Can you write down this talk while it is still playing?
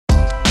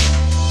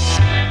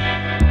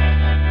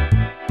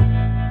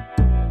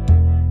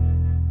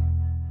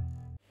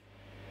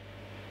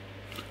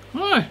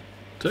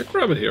Tech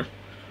Rabbit here.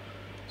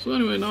 So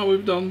anyway, now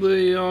we've done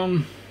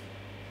the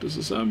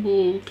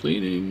disassemble,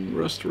 cleaning,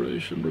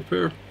 restoration,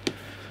 repair,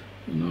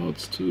 and now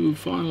it's to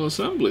final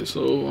assembly.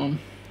 So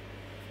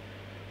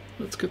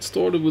let's get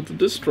started with the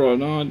disk drive.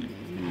 Now I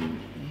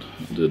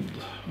did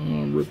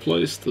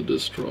replace the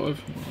disk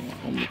drive. Well,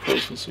 I'm in the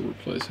process of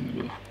replacing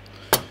it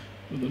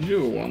with a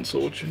newer one. So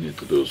what you need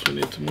to do is we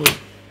need to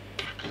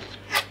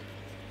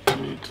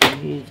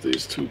move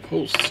these two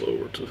posts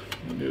over to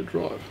the new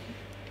drive.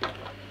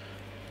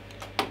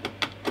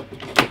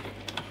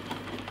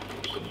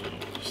 So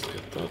just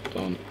get that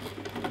done.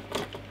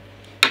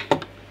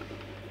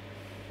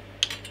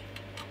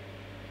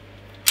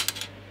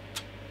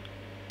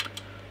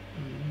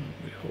 And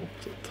we hope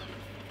that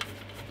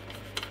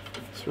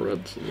the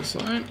threads are the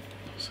same.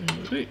 Seem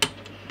to be.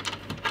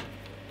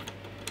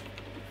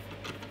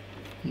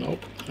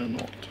 Nope, they're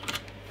not.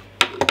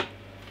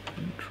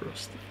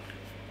 Interesting.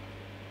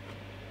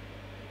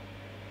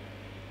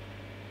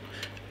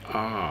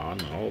 Ah,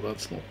 no,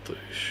 that's not the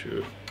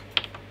issue.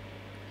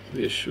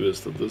 The issue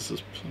is that this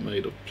is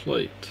made of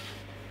plate.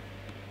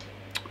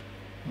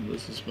 And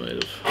this is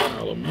made of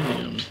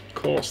aluminium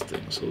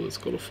casting, so it's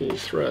got a full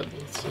thread.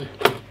 Let's see.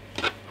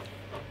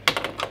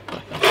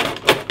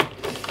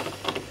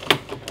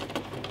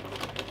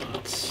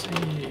 Let's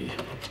see.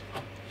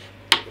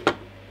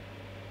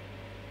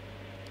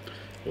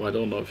 Well, I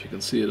don't know if you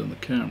can see it in the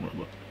camera,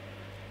 but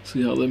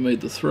see how they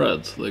made the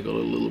threads? They got a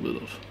little bit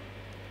of...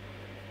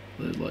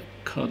 They like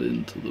cut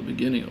into the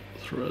beginning of the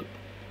thread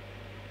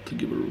to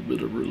give it a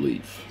bit of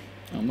relief,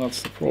 and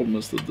that's the problem,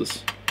 is that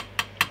the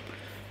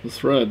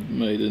thread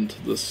made into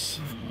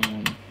this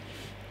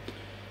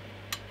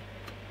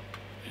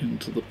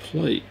into the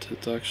plate,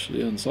 it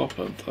actually ends up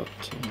at that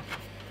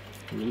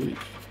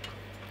relief.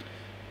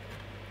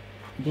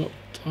 But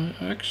I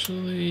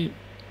actually,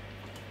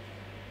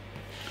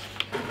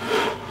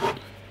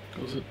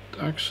 because it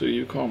actually,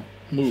 you can't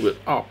move it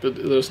up,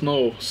 there's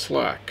no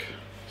slack.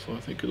 So I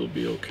think it'll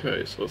be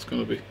okay. So it's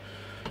going to be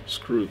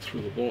screwed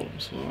through the bottom.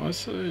 So I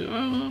say,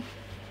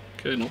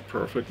 okay, not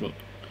perfect, but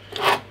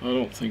I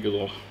don't think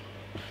it'll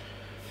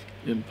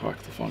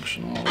impact the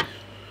functionality.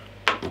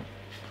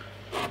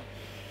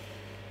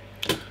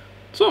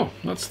 So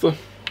that's the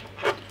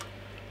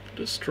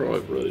disk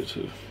drive ready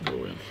to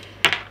go in.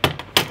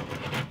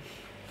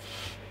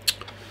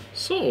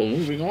 So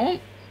moving on,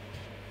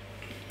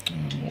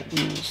 and what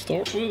we will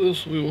start with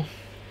is we will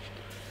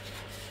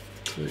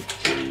take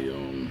the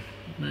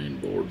main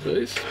board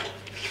base,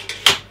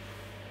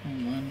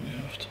 and then we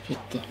have to put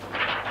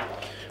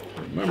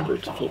remember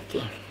to put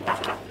the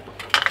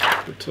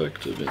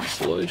protective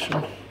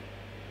insulation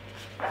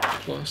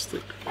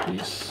plastic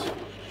piece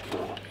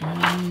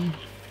in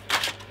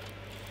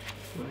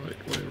the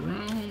right way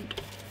around.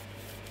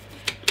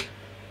 So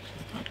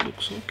that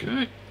looks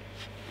okay.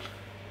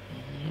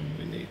 And then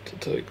we need to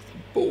take the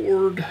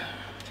board .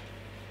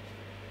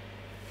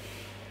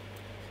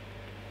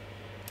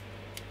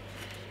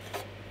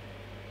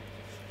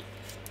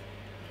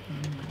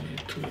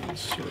 To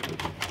insert it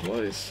in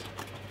place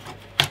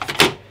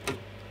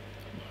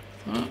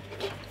like that.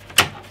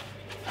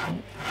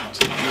 Oh,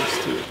 so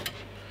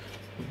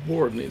the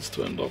board needs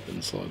to end up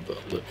inside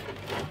that lip.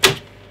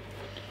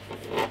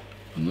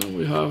 And then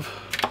we have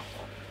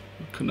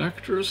the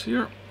connectors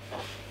here.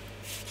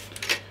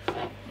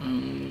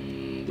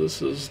 And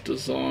this is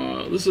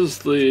design. This is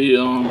the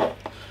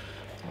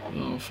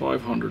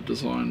 500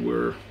 design,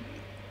 where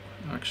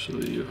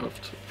actually you have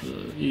to,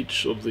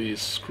 each of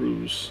these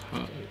screws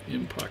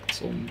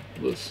impacts on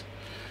this.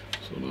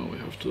 So now we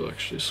have to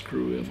actually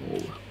screw in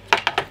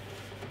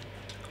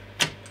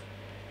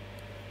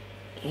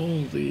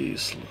all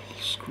these little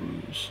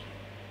screws.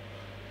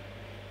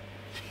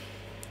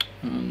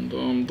 And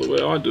the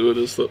way I do it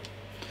is that,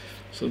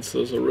 since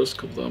there's a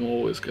risk of them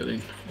always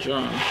getting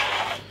jammed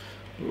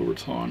over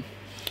time,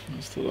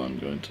 is that I'm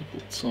going to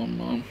put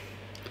some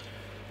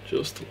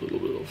just a little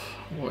bit of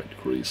white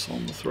grease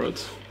on the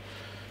threads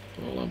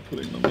while I'm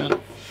putting them in.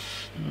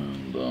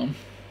 And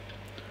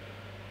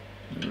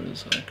there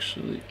is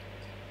actually,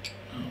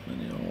 how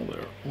many are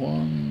there?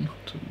 1,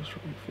 2,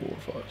 3, 4,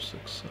 5,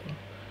 6, 7,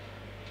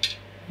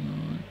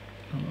 9.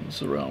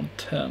 It's around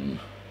 10,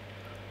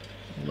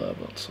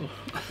 11. So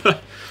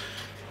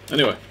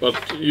anyway,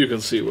 but you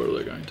can see where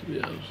they're going to be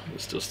at.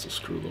 It's just to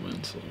screw them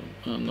in. So,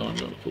 and now I'm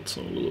going to put just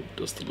a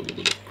little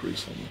bit of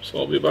grease on them. So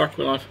I'll be back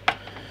when I've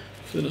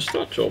finished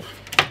that job.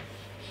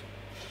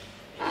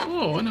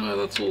 So anyway,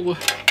 that's all the.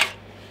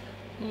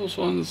 I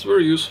also find it's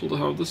very useful to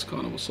have this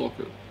kind of a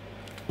socket,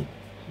 a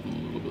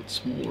little bit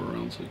smaller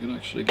around, so you can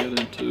actually get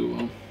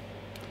into,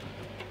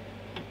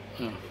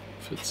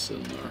 fits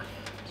in there,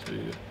 so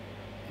you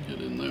get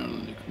in there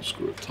and then you can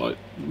screw it tight.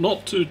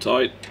 Not too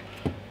tight,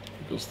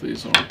 because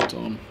these aren't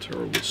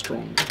terribly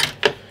strong,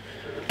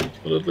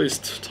 but at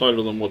least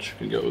tighter than what you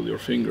can get with your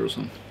fingers,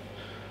 and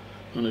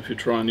if you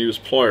try and use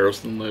pliers,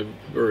 then they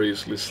very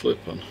easily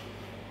slip, and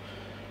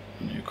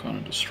you kind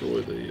of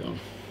destroy the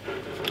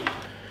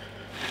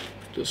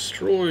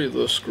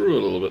screw a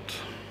little bit.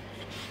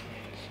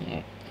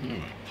 So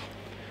anyway,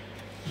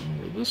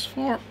 over this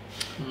far,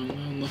 and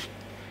then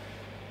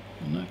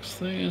the next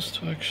thing is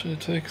to actually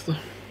take the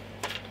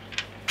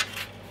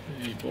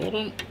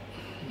bottom,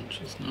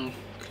 which is now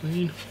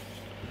clean,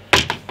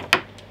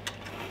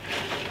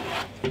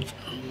 and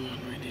then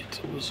we need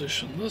to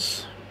position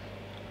this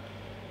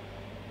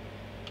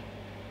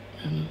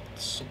in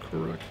its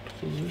correct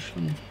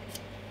position.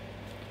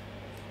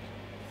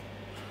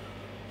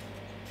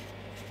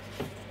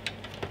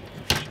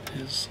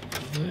 Is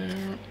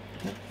there.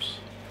 Oops.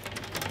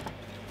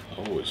 I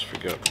always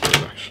forget where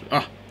it actually.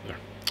 Ah, there.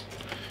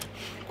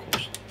 Of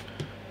course.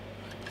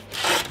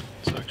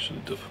 It's actually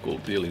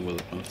difficult dealing with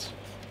it when it's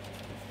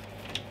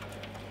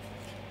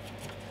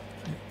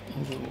the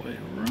other way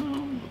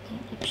around, but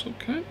that looks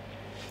okay.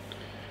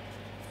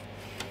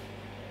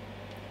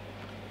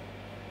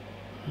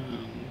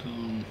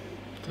 And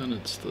then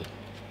it's the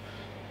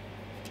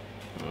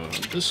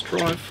disk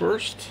drive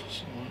first.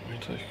 So let me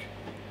take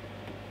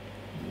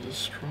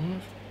this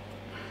drive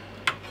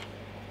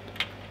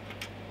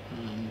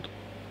and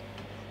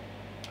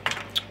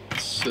it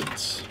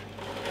sits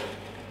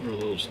where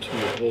those two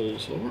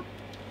holes are, so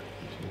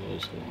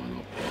those line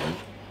up well.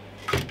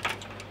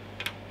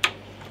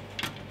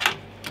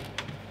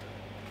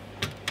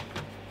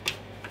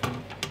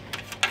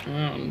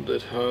 And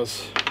it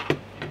has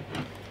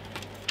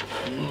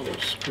another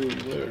screw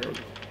there.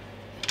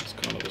 It's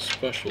kind of a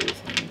special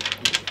thing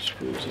that it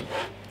screws in.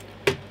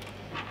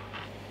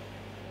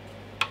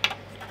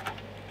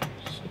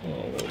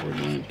 What we're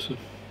going to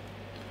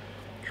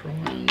try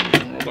and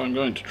what I'm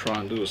going to try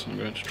and do is I'm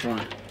going to try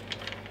and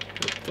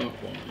get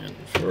that one in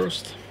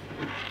first,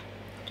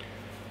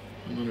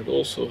 and then it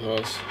also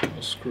has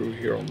a screw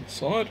here on the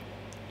side.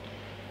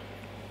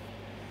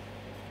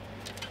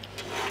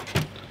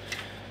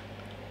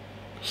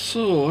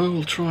 So I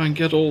will try and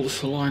get all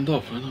this lined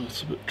up. I know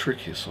it's a bit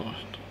tricky, so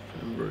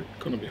it's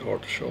going to be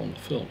hard to show on the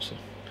film, so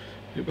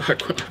I'll be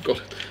back when I've got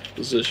it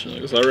positioned,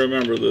 because I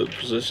remember the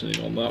positioning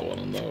on that one,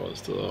 and that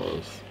was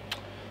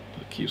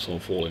it keeps on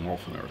falling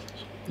off and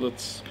everything.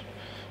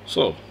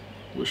 So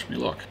wish me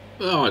luck.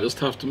 Now I just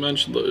have to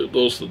mention that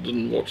those that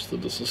didn't watch the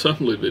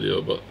disassembly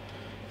video, but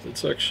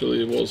it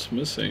actually was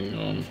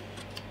missing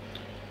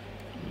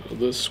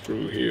this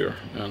screw here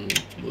and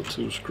the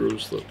two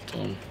screws that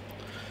come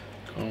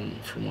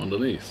from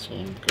underneath. So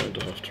I'm going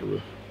to have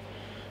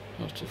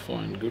to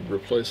find good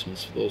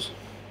replacements for those.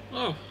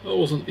 Oh, that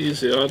wasn't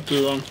easy. I had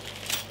to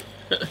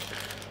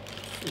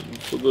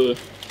for the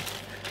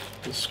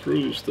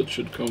screws that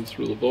should come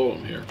through the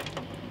bottom here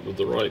with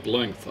the right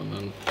length, and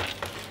then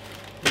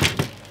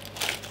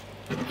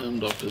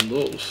end up in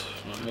those.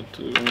 I had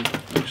to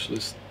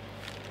actually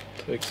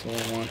take some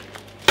of my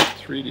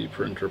 3D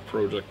printer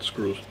project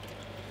screws.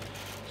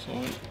 So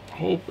I'm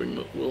hoping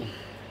that will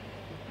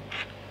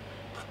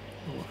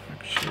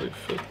actually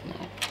fit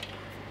now.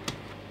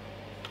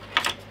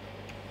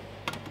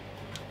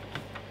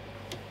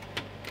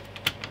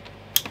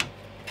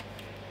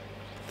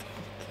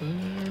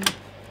 There.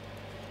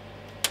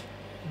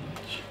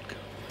 That should go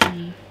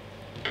in.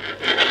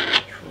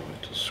 Try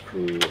to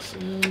screw this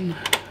in.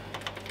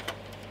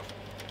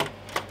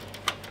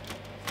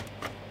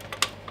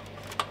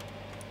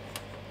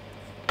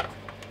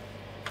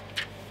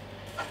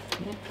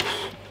 Oops,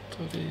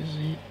 not that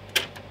easy.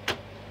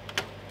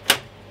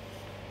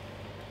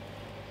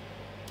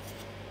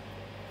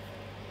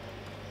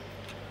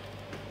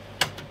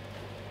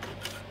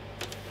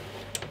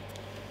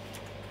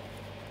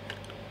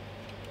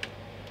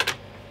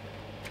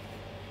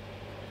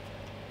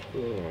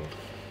 Oh,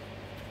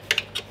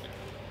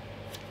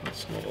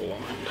 that's not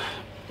aligned.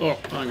 Oh,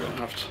 I'm gonna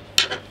have to.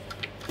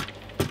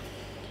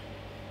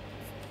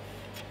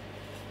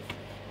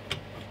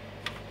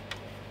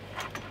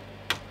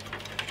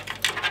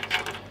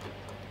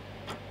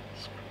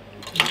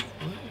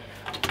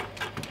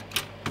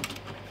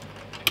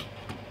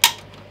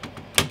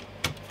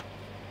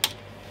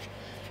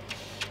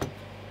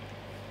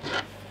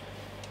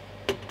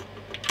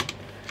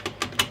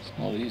 It's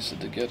not easy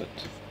to get it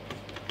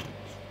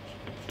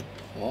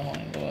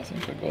line, but I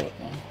think I got it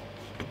now.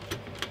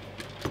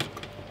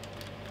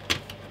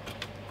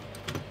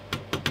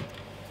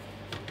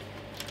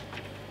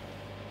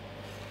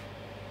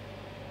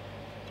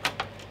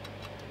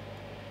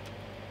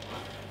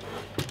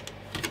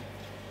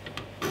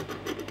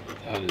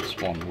 That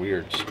is one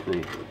weird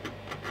screw.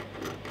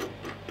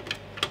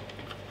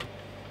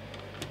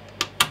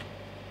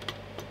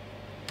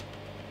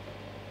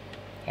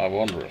 I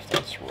wonder if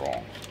that's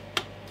wrong.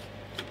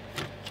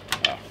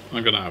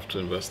 I'm gonna have to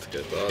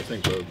investigate that. I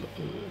think that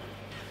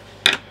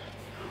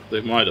they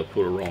might have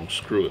put a wrong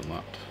screw in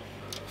that.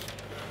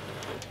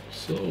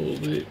 So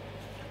the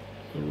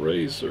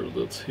razor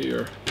that's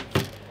here,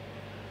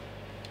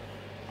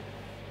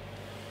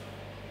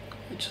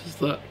 which is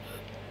that,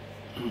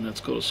 and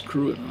it's got a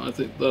screw in it. I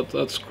think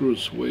that screw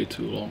is way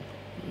too long.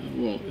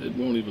 It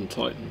won't even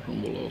tighten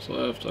from below.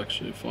 So I have to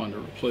actually find a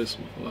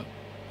replacement for that.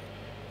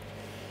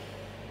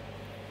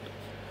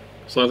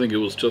 So I think it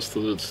was just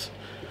that it's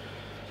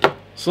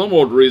some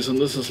odd reason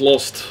this has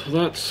lost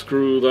that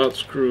screw,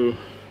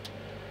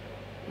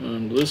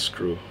 and this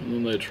screw, and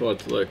then they tried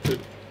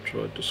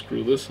to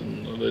screw this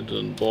in, and they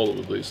didn't bother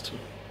with these two.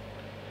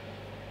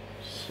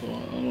 So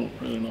I don't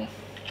really know.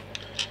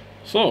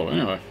 So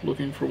anyway,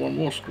 looking for one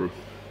more screw.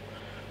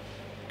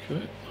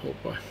 Okay,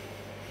 hope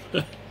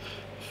I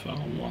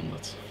found one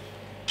that's...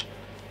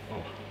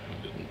 Oh,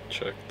 I didn't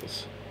check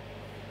this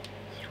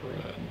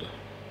thread.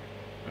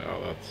 Yeah,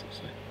 that's...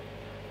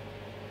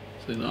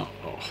 See now?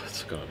 Oh,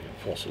 it's gotta be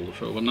impossible to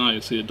show. But now you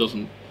see it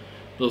doesn't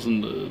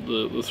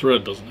the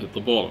thread doesn't hit the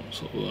bottom,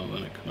 so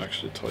then it can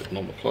actually tighten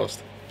on the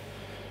plastic.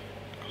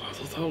 I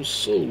thought that was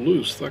so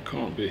loose. That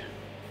can't be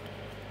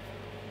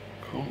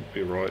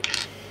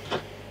right.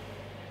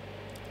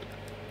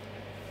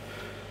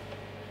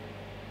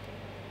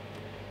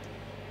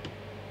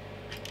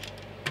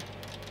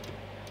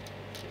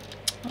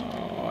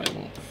 Oh, it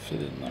won't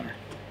fit in there.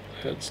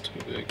 The head's too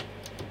big.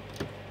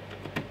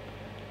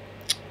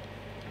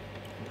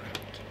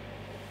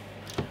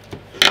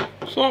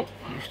 So,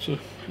 I have to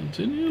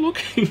continue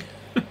looking.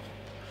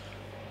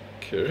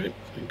 Okay,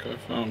 I think I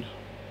found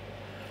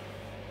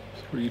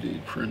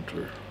 3D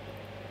printer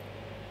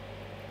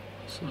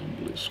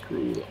assembly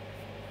screw that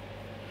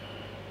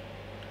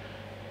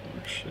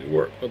actually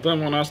work. But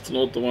then one has to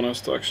note that one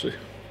has to actually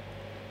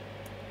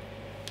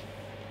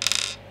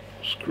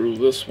screw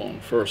this one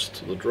first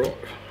to the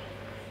drive.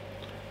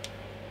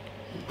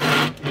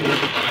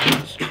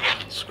 Let's try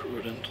and screw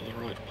it into the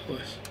right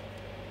place.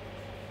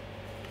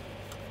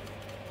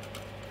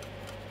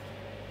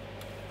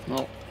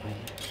 No,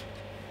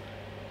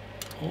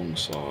 wrong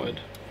side.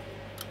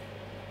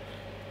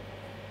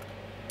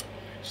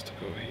 Needs to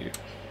go here.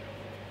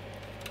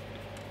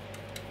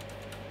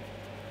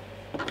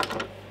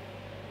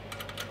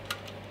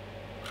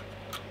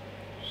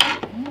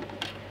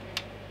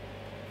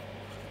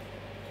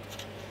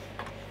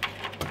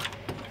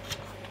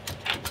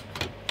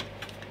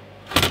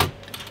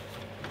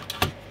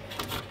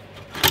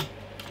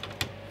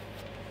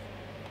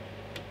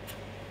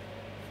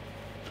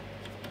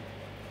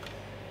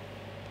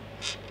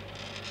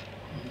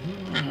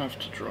 I have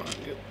to try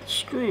and get the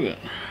screw in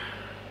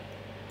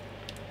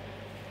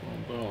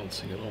while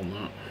balancing it on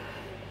that.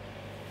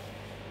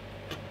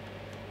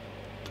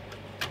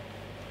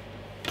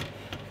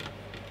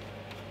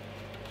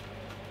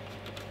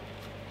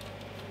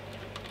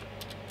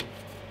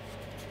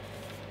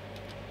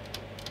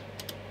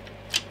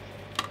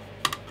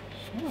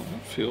 So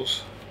that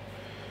feels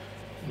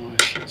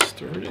nice and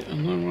sturdy,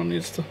 and then one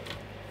needs to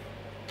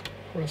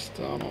press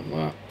down on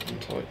that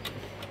and tighten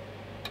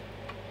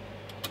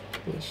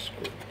this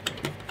screw.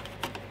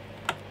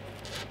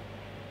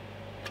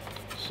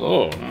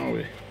 So now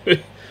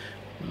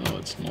now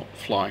it's not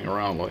flying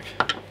around like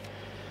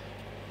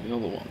the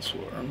other ones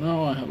were. And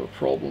now I have a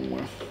problem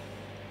where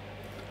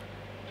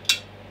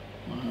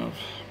I have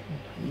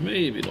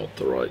maybe not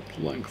the right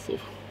length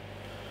of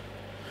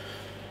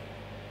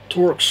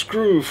torque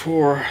screw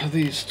for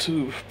these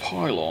two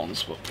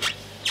pylons, but I'm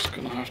just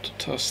gonna have to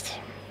test.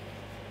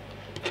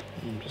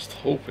 I'm just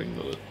hoping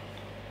that it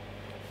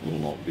will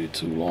not be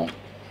too long.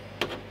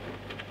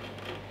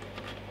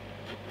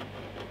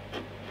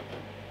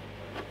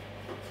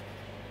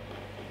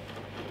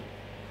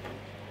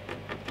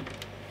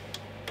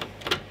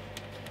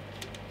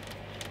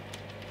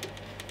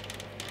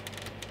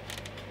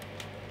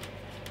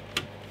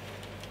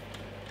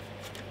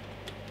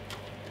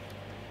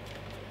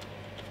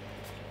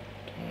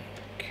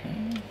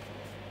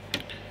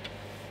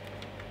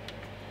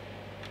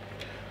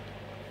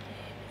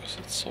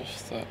 It's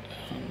off that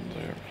end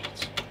there.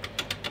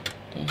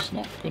 That's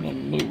not going to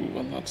move,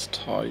 and that's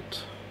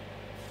tight.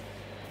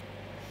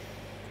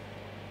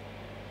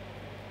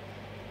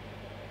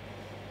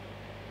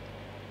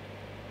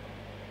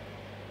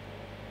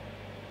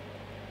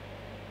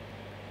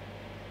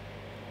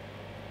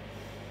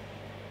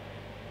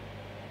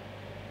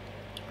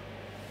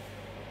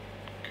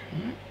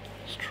 Okay,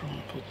 let's try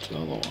and put the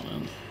other one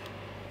in.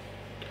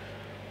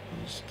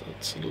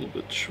 That's a little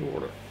bit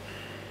shorter.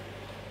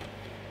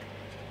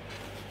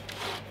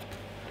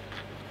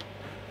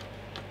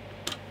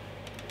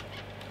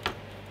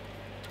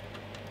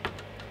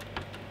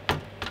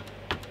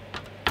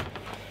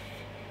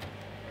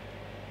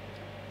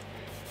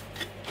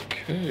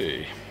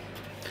 Okay,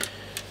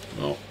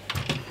 well,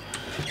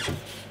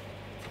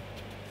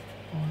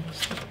 I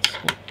guess that's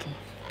what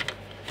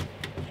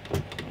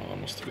that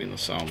must have been the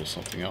sound of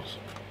something else.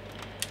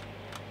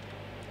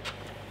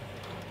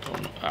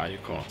 Don't know, you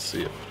can't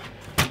see it,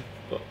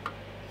 but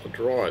the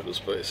drive is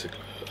basically,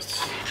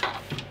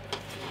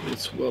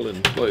 it's well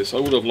in place. I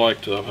would have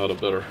liked to have had a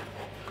better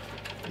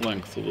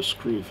length of the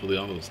screw for the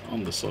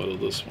underside of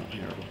this one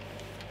here,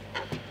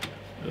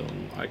 but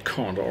I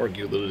can't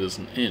argue that it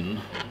isn't in,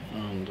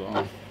 and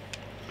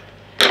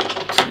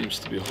it seems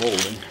to be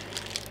holding.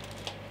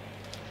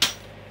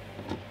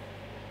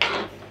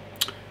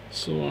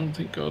 So I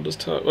think I'll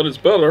just have, but it's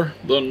better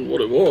than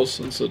what it was,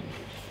 since it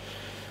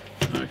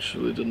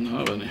actually didn't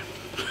have any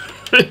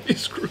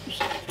screws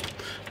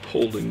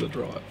holding the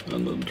drive,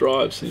 and the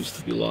drive seems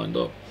to be lined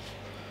up.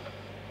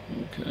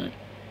 Okay,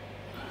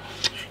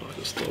 Should I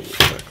just double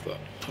check that?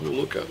 Have a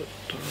look at it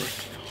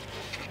directly.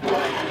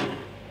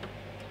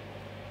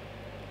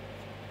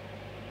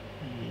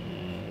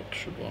 What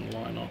should one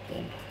line up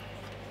on?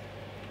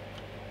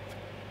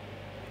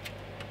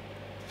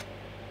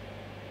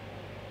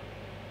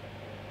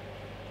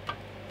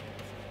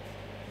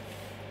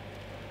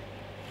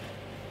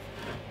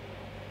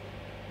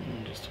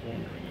 I'm just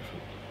wondering if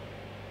it...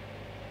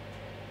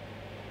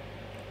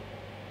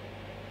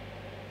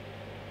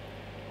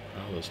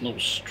 there's no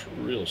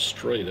real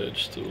straight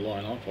edge to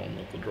line up on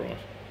with the drive.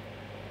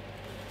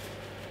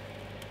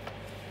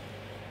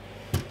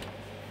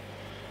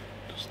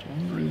 Just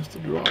wondering if the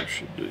drive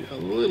should be a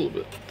little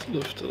bit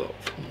lifted up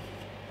from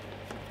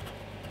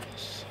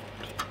this side.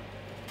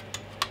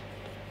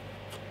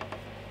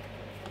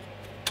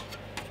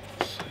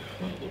 Let's see if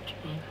that looks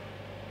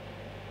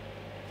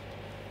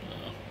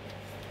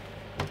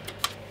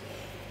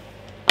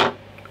better.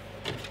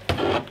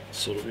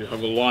 Sort of, you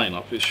have a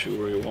line-up issue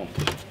where you want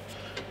the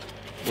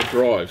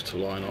drive to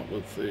line up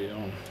with the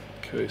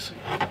casing.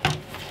 So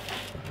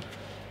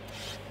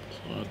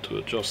I had to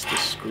adjust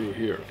this screw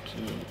here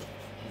to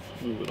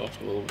move it up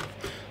a little bit.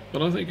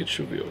 But I think it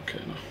should be okay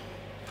now.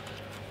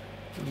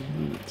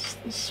 And then it's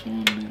this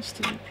one needs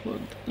to be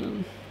plugged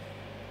in.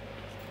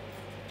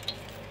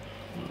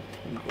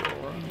 I'll go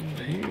around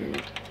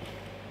here.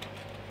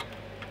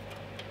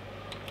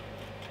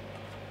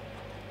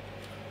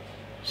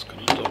 Just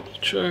gonna double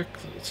check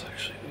that it's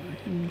actually going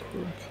in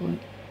correctly.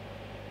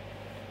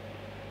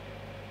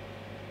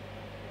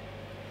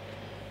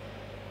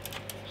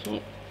 So,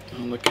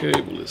 and the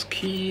cable is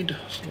keyed,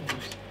 so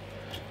there's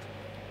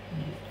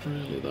not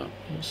really that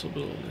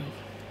possibility of...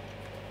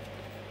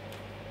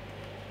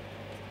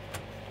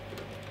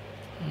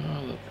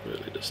 that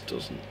really just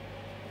doesn't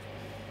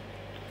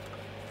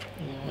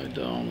lie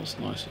down as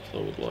nice as I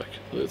would like.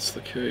 It's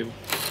the cable.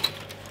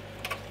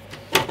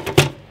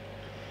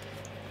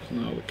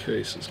 Now the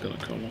case is going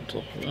to come on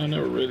top of it. I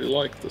never really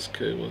liked this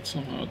cable. It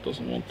somehow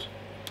doesn't want to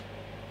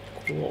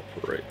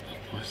cooperate that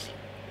nicely.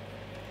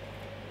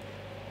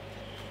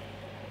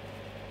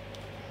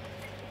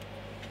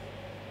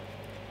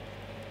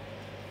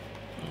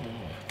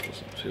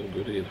 Doesn't feel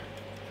good either.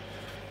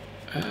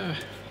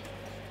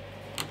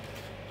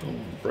 Don't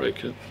want to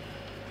break it.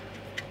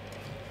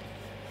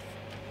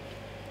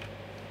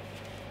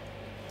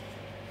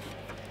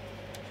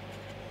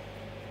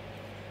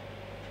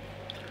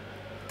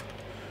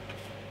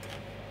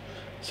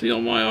 See,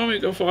 on my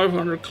Amiga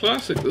 500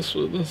 Classic, this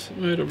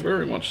made a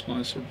very much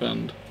nicer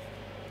bend.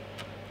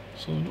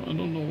 So I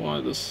don't know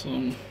why this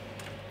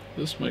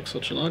makes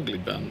such an ugly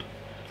bend,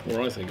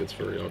 or I think it's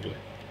very ugly.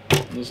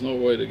 And there's no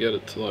way to get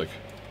it to like.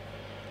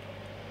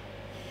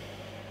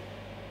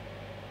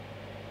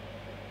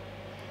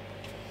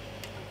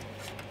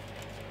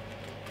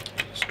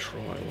 Let's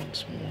try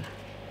once more.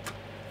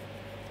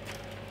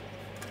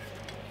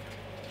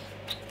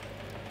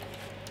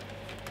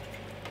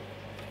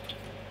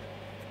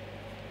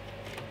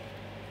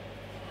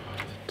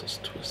 That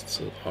just twists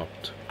it up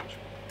too much.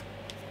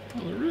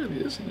 Well, there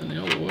really isn't any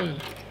other way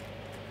to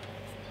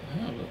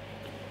have it.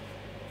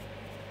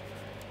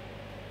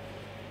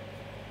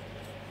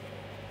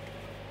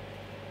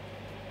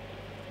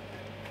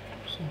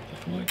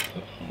 Something like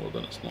that. Oh,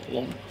 then it's not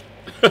long.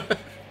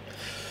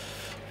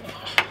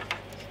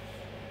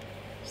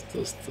 It's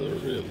just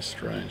really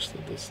strange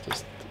that this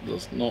just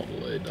does not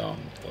lay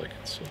down like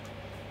it's so,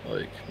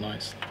 like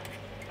nice.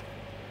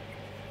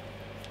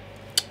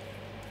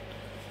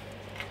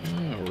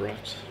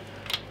 Alright.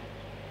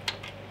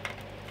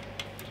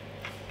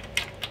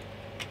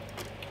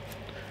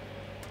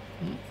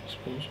 I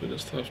suppose we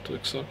just have to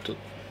accept it.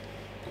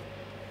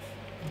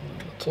 And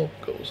then the top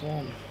goes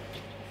on.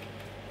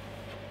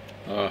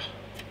 I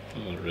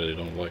really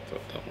don't like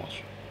that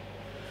much.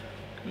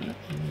 Okay,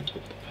 and we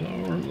got the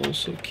power and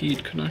also keyed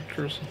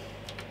connectors.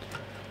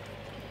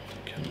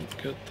 Can't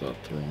get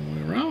that the wrong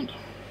way around.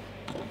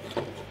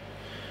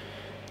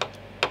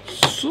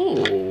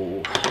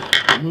 So,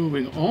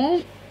 moving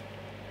on,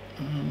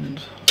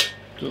 and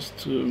just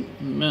to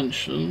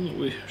mention that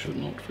we should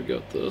not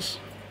forget this.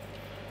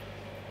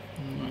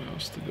 It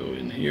has to go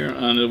in here,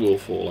 and it will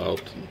fall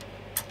out.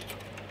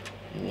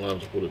 And we'll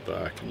have to put it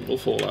back, and it'll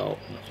fall out,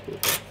 and have to put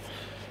it back.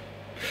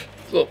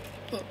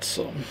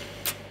 So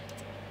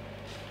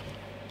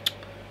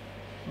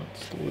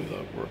that's the way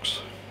that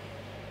works.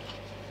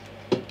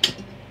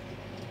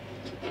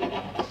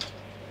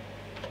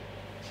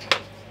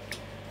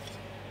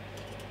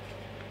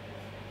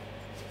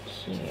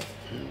 So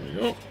here we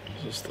go.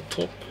 This is the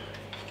top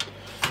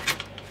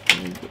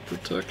of the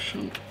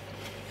protection,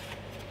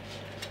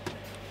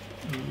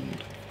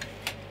 and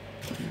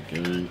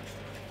again,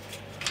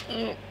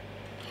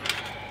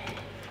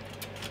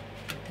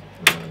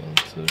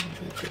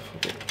 relatively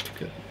difficult to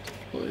get into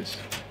place.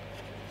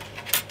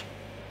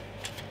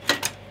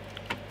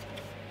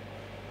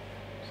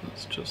 So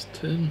that's just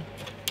tin.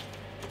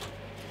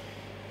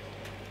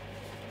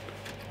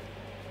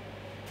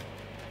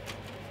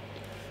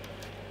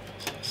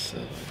 As I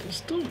said, I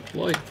just don't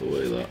like the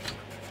way that.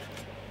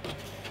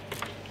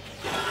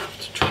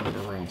 Let's try turn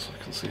it around so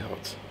I can see how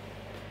it's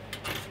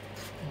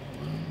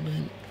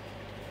landing.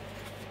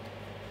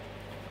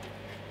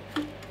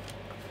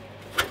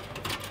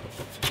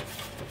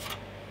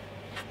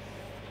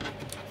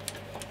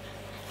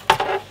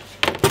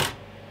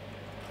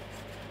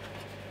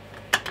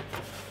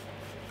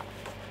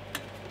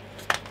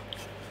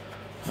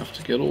 Have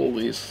to get all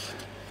these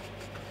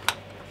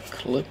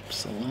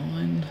clips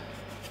aligned.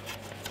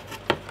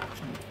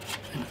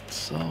 In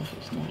itself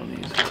is not an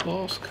easy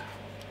task.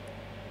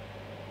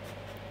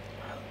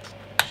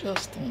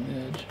 Just on the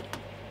edge.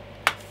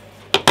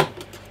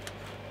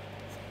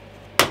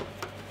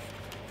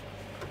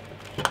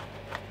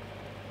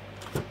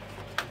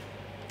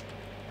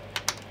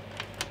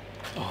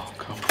 Oh,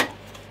 come on.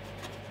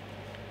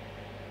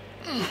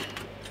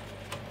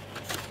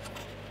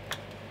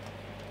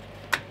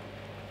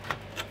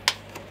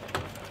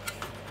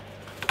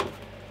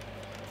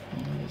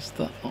 Is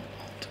that not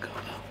to go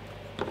now?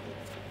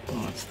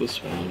 Oh, it's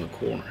this one in the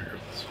corner here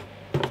that's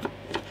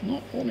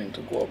not wanting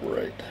to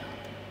cooperate.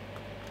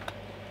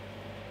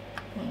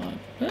 Well, I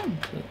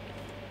bent it.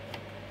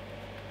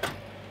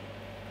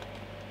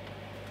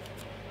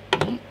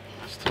 No,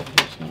 still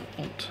does not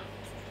want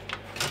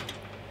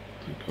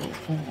to go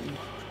on.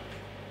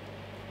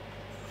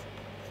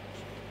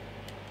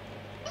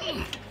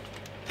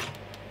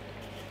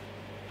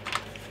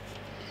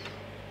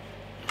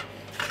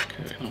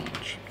 Okay, now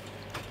it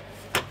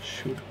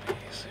should be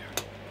easier.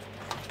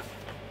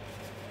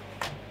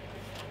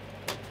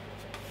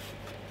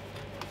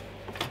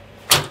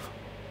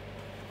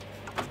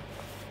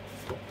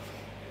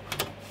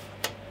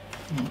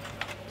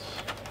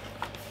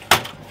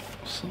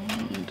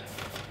 Side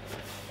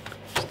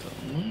goes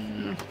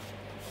down there.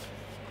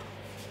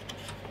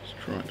 Just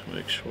trying to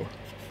make sure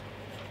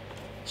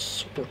it's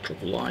sort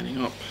of lining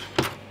up.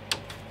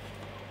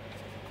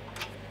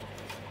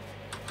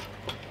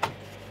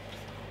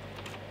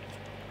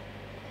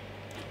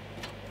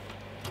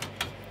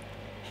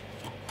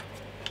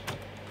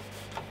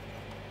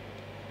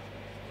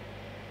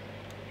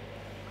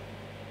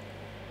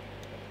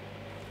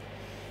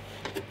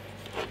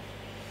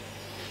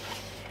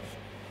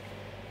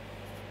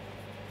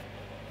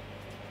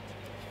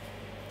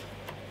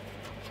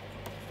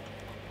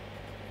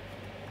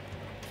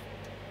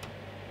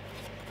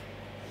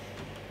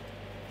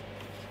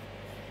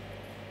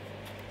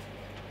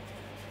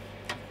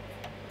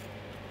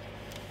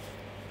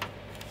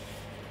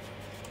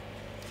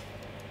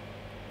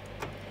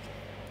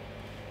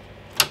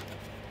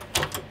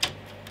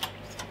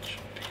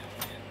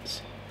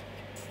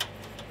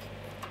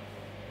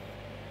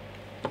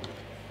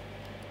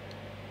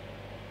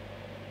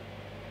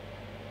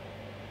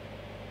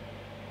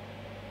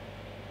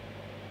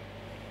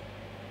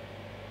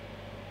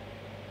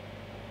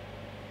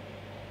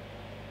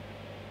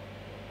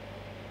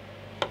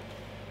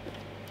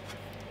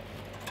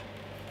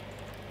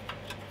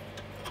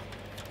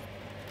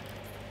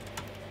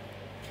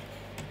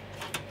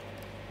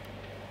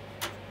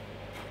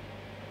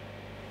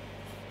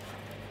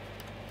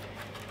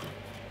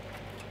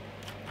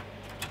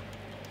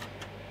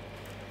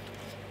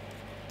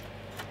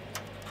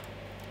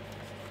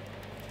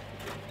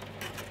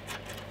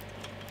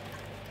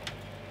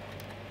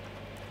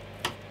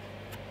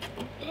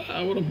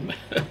 I would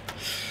have.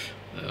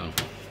 Yeah,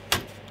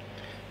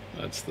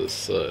 that's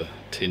this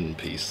tin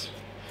piece.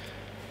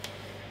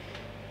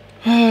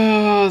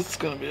 It's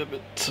going to be a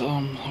bit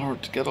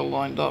hard to get it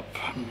lined up.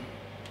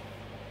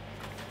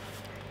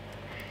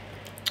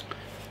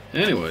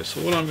 Anyway,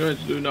 so what I'm going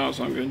to do now is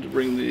I'm going to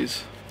bring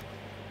these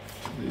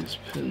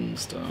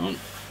pins down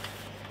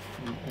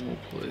from all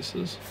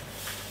places,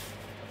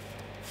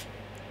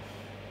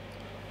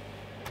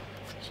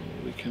 so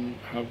we can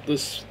have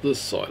this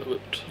side of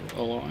it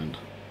aligned.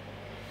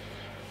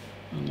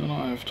 And then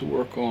I have to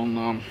work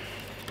on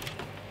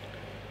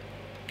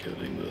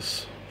getting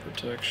this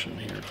protection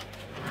here.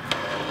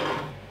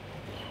 Oh,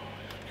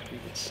 you can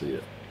even see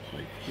it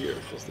like here,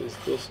 because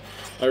this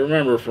I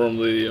remember from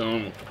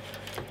the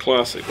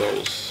classic that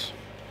was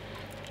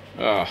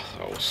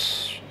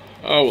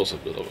a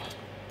bit of a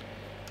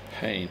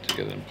pain to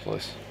get in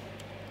place.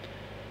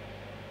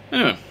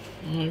 Anyway,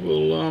 I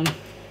will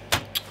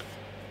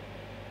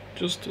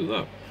just do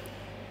that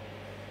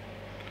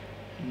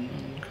and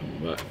then come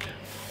back.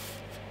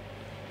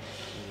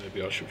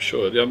 Maybe I should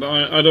show it. Yeah,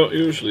 I don't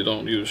usually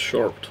use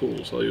sharp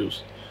tools. I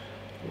use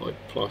like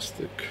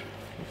plastic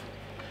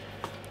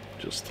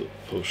just to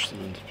push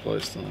them into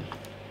place then,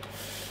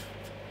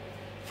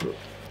 but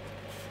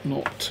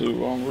not to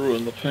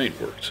ruin the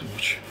paintwork too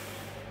much,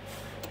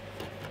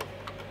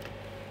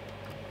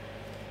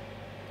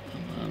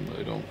 and then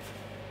they don't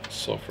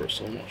suffer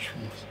so much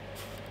from this.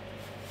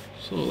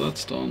 So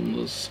that's done.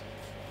 This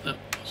that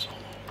was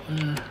all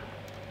there.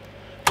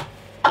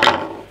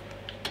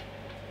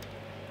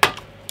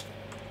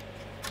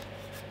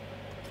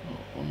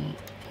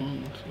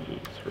 One, two,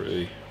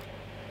 three.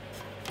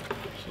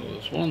 So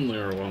there's one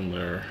there, one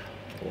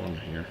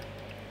here.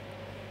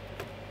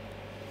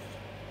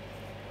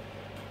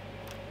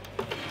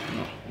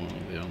 Oh, one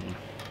on the other.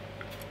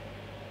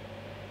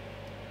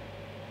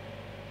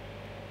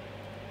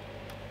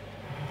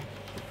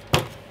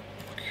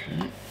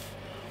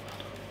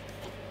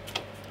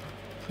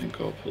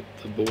 put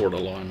the board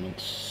alignment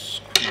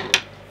screw.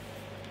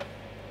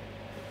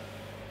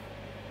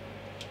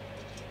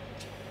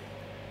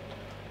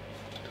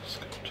 Just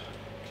got to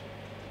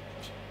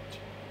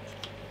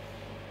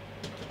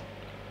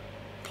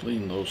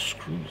clean those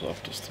screws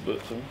up just a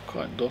bit, they're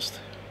quite dusty.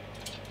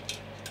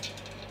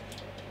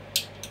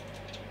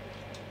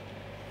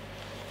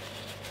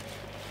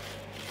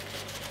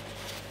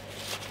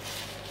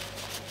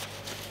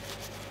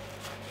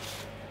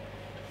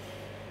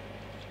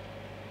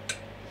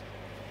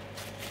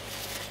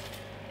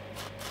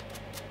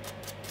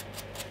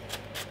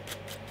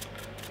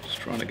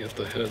 Trying to get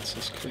the heads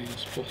as clean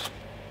as possible.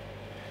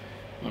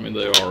 I mean,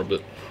 they are a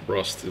bit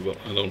rusty, but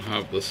I don't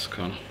have this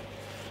kind of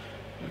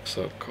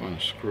exact kind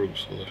of screw,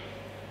 so they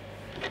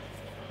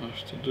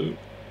have to do.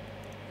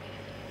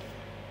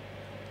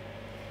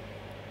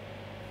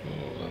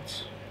 Oh,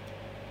 that's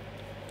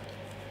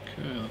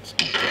okay. That's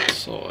not that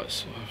size,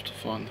 so I have to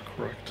find the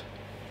correct.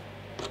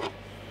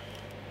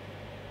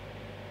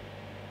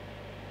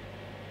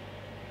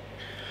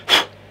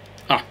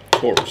 Ah,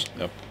 course.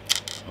 Yep,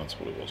 that's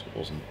what it was. It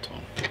wasn't a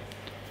ton.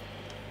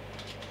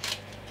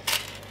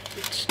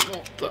 It's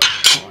not that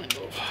kind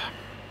of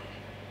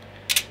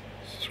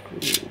screw,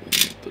 we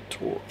need the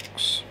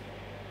Torx.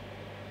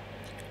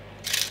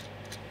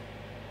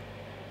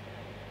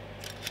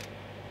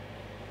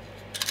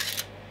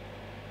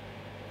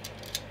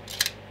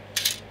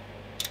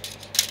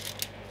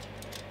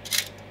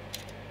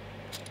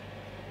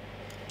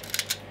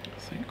 I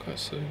think I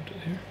saved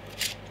it here.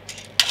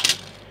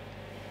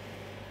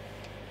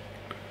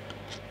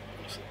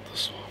 Is it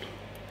this one?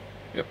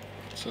 Yep,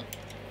 that's it.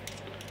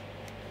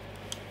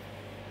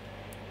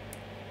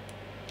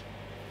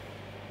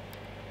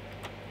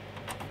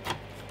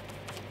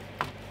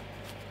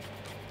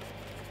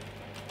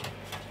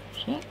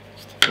 So,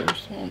 that's the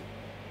first one.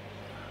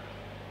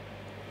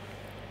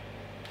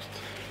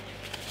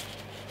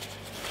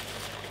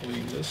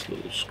 Clean this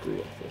little screw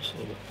up also.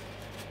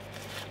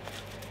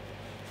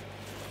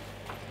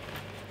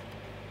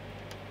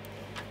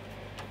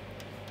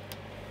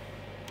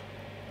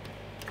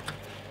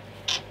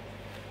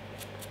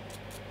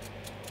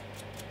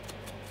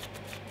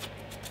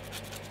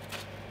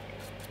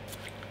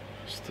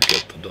 Just to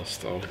get the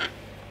dust out.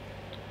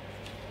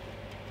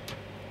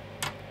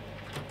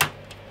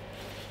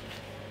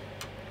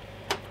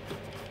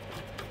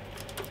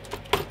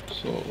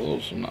 So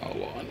those are now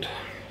aligned.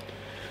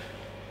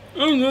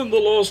 And then the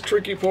last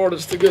tricky part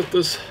is to get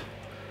this,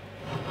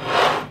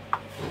 that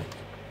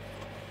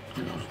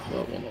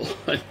one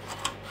aligned.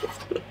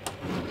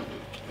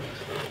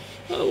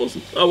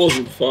 that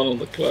wasn't fun on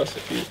the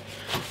classic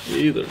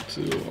either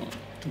to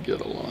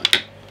get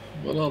aligned,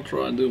 but I'll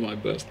try and do my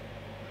best.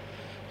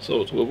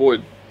 So to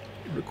avoid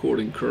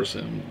recording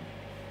cursing,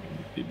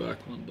 I'll be back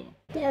when I'm done.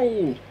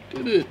 Whoa,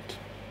 did it!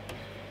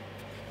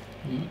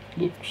 It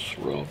looks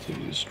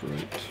relatively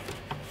straight.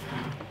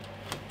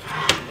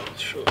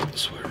 Let's show it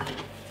this way.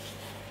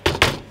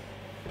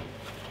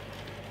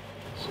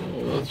 So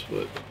that's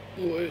the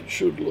way it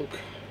should look.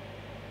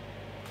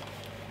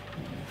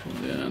 And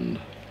from the end,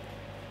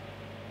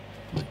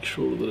 make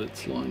sure that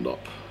it's lined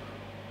up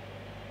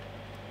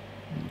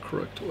in the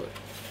correct way.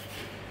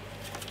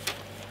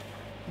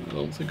 I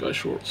don't think I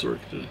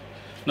short-circuited it.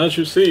 And as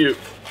you see, you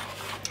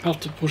have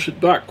to push it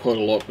back quite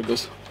a lot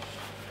because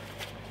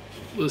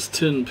this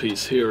tin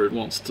piece here, it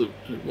wants to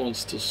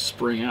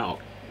spring out,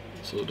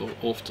 so it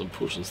often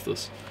pushes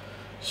this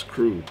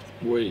screw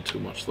way too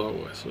much that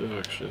way. So you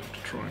actually have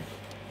to try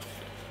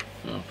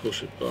and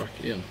push it back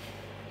in.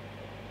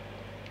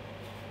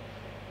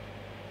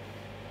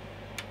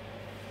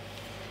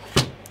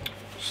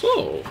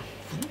 So,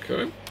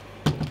 okay.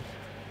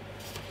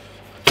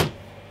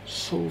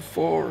 So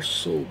far,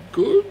 so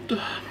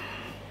good.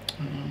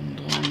 And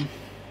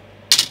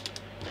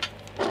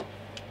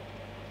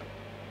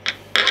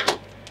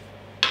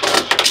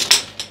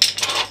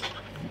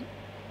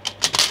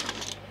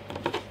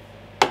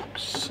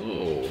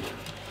so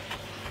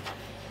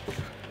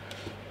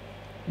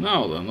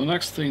now then, the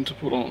next thing to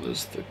put on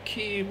is the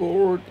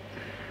keyboard.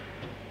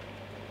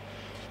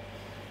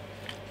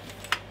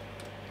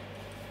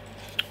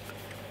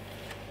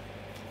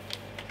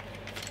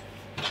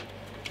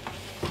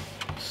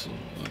 So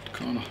that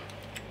kind of,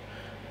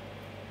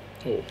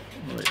 oh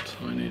right,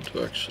 I need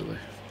to actually,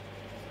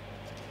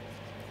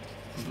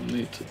 I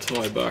need to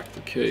tie back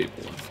the cable.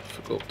 I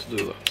forgot to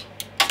do that.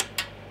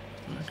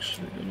 I'm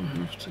actually gonna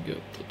have to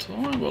get the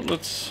tie, but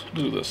let's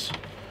do this.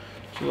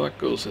 So that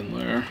goes in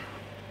there.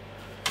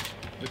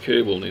 The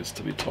cable needs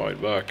to be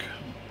tied back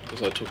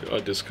because I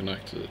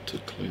disconnected it to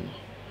clean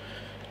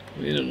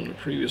it in a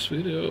previous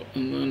video,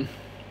 and then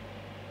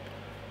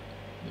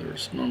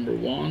there's number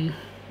 1,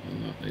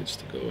 and that needs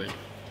to go in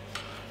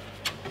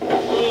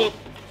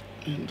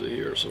into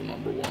here. So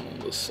number 1 on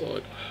this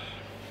side,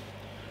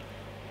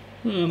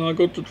 and I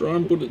got to try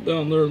and put it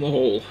down there in the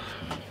hole.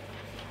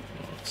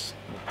 It's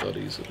not that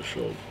easy to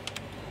show,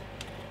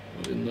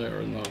 but in there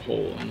in that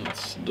hole, and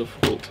it's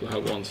difficult to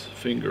have one's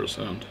fingers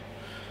and to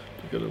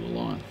get it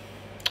aligned.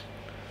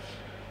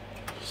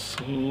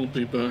 So I'll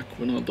be back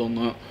when I've done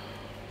that.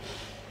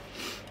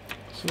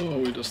 So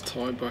we just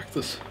tie back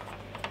this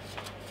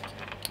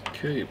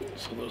cable,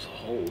 so there's a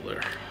hole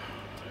there.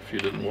 If you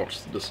didn't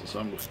watch the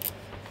disassembly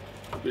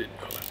video,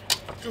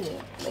 you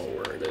won't know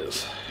where it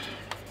is.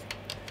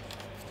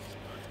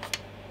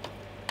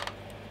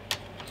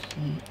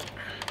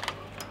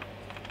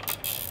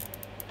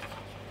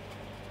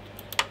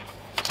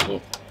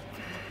 So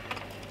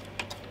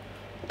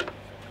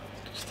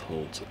just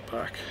holds it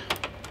back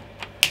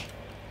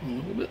a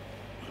little bit.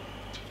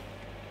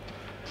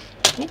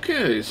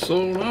 Okay,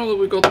 so now that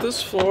we got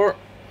this far,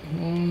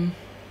 I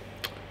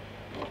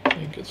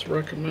think it's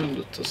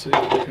recommended to see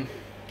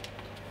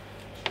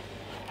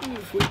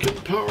if we can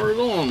power it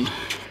on,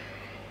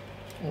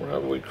 or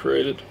have we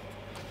created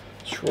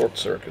short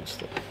circuits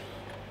that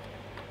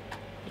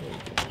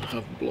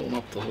have blown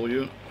up the whole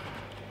unit.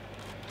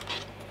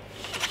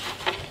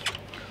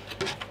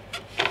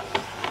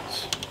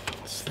 So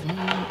that's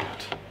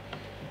that.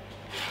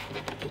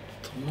 Put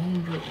the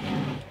motor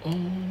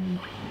on.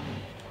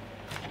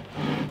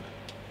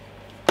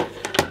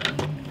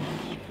 And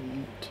we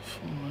want to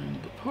find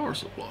the power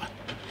supply.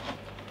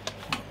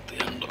 At the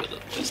end of it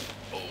at least.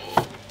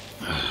 Oh,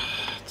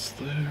 it's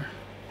there.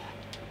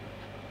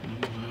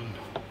 And then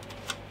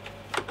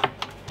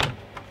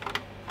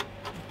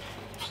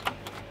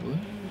there.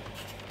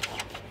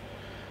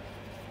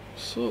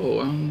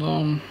 So,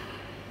 and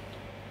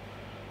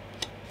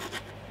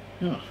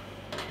yeah,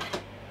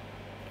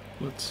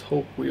 let's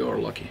hope we are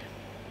lucky.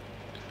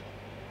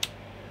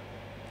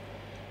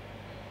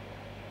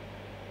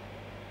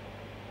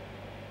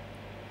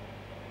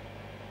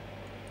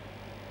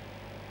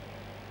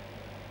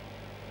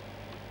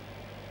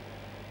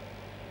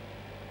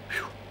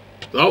 Whew.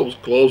 That was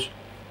close,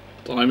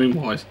 timing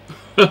wise.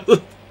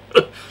 I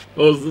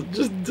was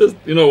just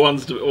you know,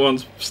 once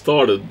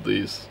started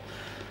these,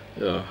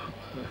 yeah,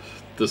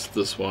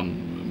 this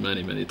one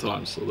many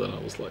times, so then I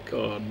was like,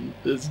 oh,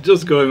 it's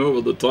just going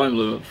over the time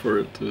limit for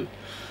it to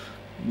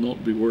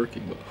not be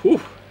working. But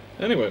whew.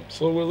 Anyway,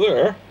 so we're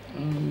there,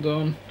 and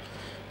now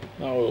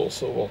we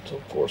also want to,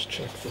 of course,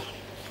 check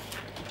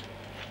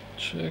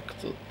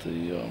that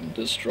the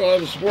disk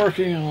drive is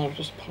working, and I've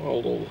just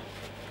piled all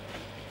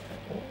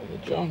the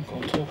junk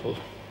on top of.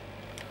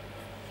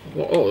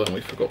 Oh, then we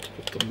forgot to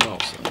put the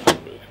mouse in.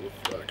 It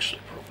would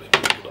actually probably be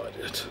a good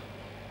idea to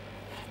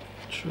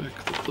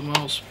check that the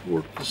mouse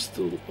port is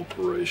still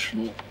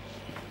operational.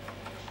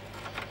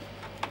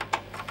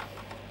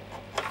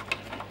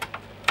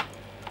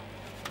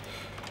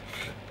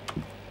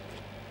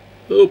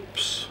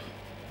 Oops,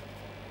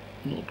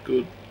 not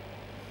good.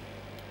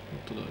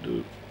 What did I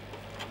do?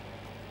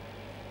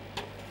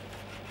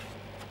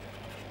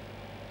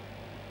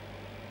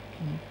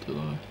 What did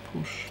I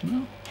push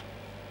now?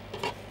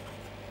 Oh,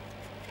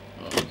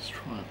 let's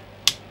try it.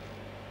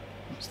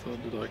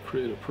 Did I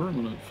create a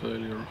permanent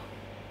failure?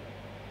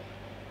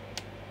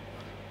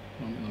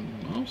 The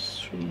mouse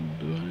shouldn't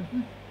do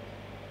anything.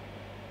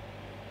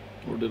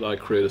 Or did I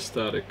create a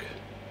static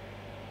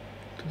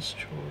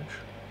discharge?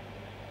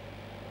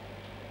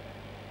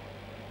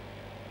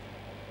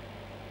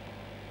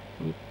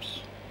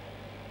 Oops.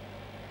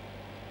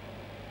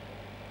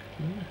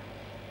 Okay.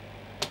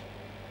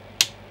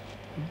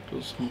 That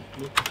does not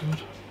look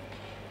good.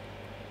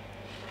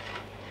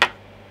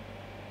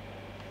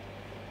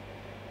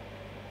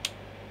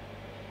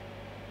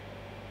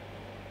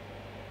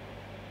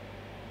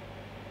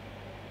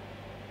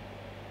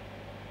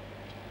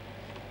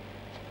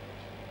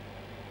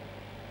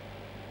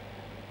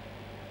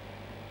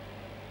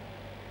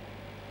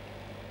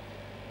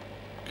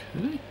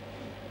 Okay,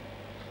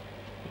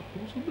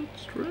 that was a bit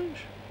strange.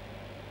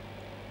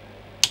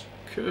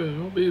 Okay,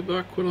 I'll be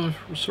back when I've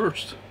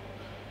researched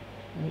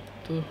what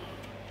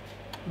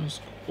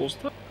was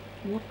that.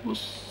 What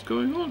was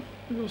going on?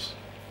 Because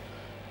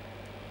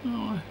no,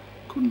 I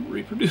couldn't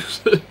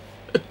reproduce it.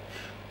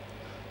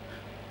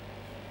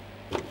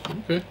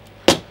 Okay,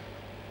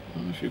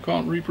 and if you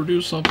can't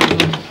reproduce something,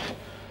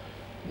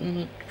 then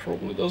it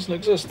probably doesn't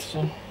exist.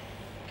 So,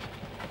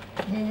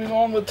 moving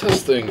on with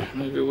testing.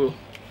 Maybe we'll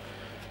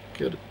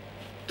get it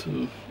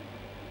to.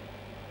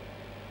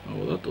 Oh,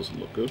 well, that doesn't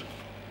look good.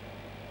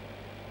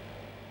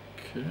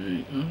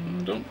 Okay,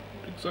 I don't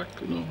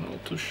exactly know how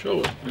to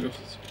show it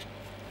because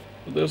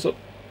there's a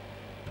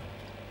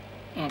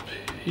up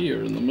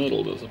here in the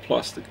middle. There's a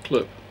plastic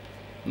clip,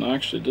 and I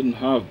actually didn't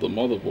have the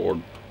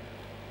motherboard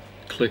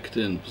clicked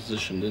in,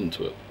 positioned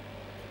into it.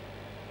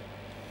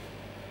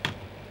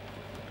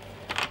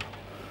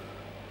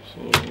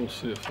 So we'll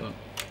see if that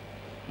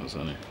has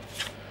any.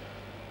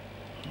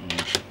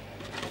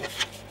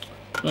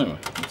 Anyway,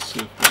 let's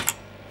see if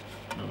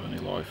we have any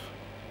life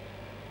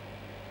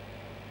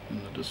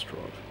in the disk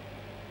drive.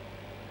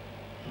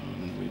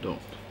 And we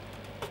don't.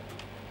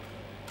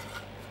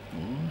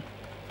 Why?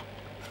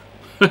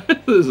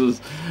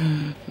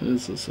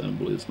 This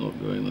assembly is not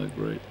going that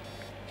great.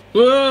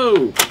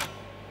 Whoa!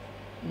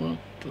 What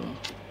the?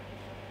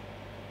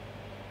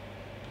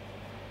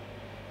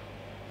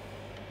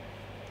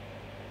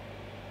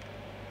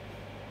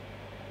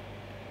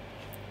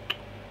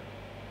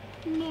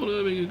 Not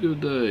having a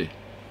good day.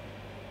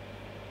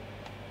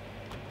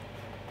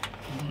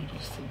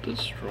 Does the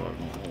disk drive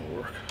not want to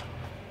work?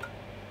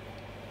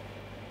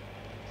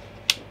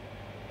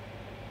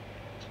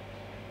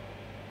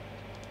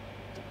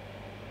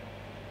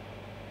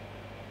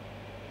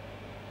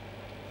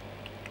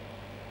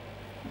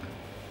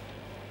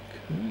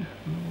 Okay,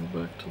 now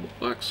we're back to the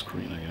black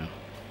screen again.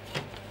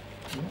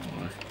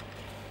 Why?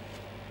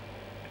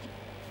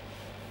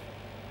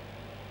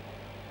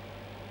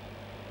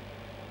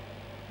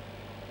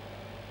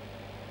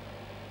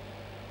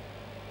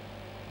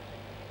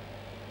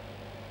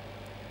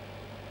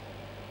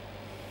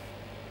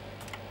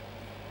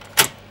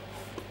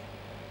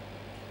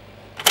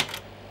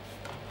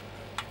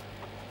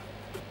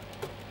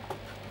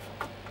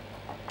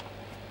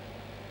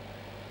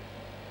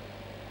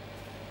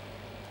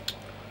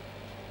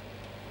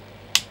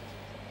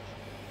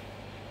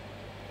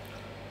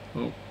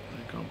 Oh, I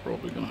think I'm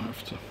probably going to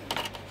have to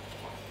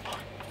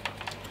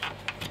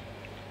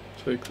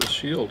take the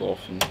shield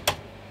off and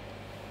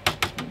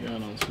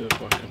again and see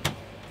if I can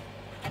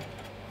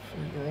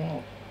figure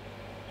out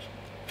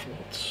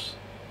what's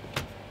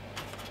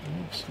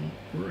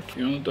not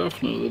working. And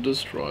definitely the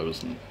disk drive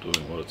isn't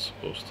doing what it's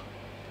supposed to.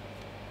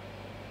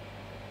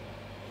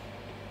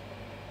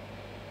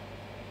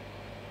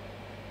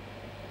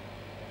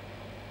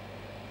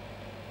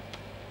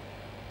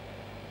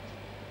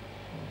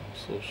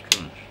 So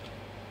strange.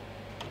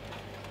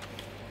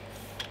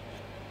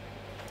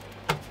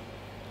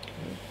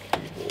 Okay,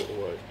 keyboard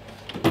away.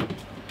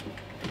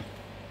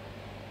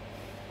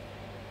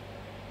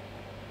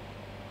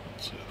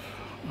 Let's see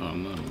if,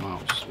 and then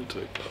mouse, we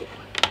take that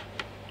away.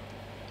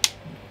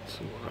 Let's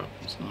see what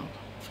happens now.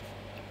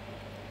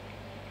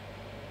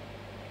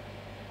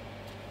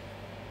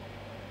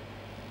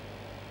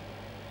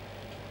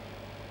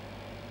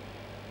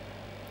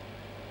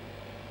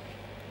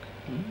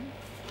 Okay.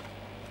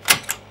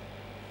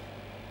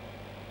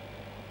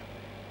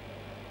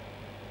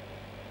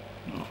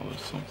 Oh,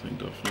 there's something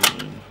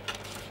definitely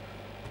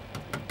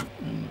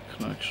in the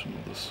connection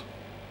of this.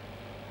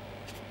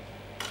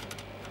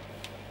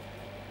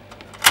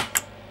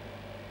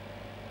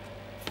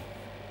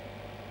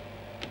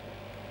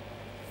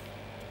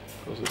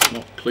 Because it's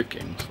not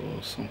clicking, so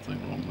there's something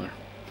wrong there.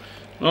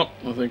 Well,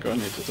 I think I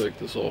need to take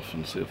this off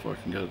and see if I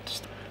can get it to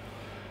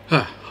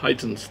start.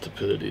 Heightened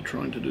stupidity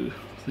trying to do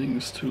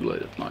things too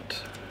late at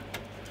night.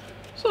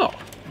 So,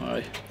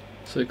 I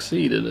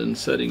succeeded in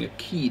setting a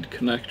keyed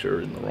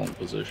connector in the wrong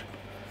position.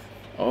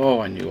 Oh,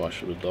 I knew I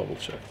should have double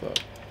checked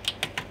that.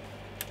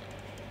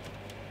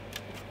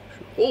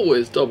 Should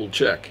always double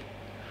check.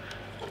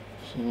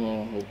 So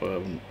I hope I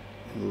haven't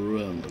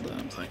ruined the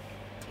damn thing.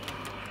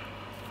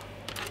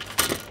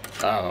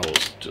 Ah, that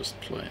was just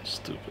plain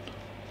stupid.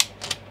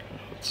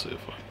 Okay, let's see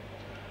if I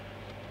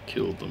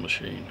killed the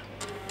machine.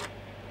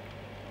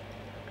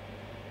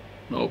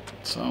 Nope,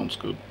 it sounds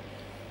good.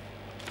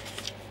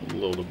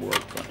 Load of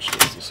workbench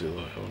just to see that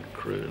I haven't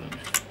created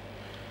any.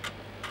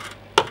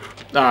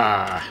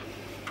 Ah!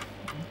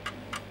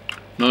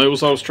 No, I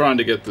was trying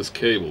to get this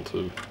cable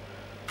to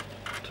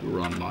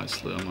run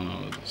nicely. I mean,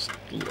 I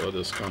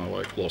just kind of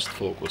like lost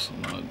focus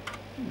and then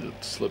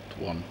it slipped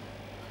one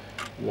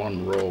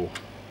row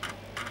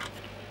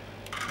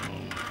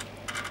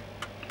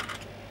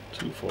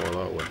too far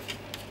that way.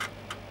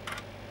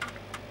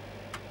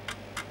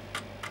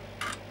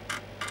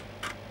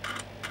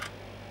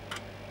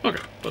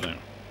 Okay, but anyway.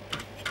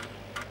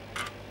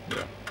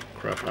 Yeah,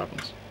 crap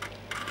happens.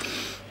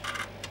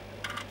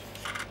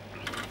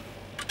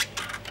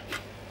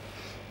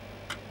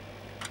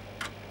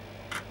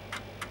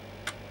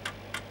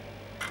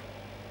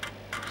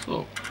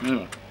 So,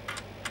 anyway,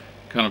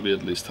 kind of be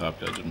at least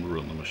happy I didn't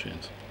ruin the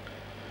machines.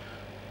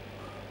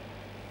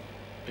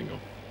 Bingo.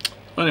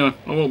 Anyway,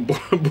 I won't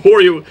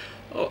bore you.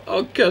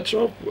 I'll catch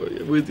up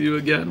with you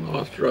again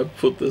after I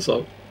put this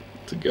up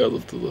together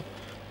to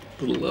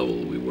the level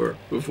we were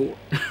before.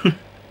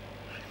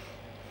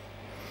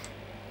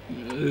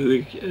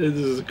 This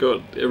has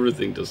got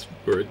everything just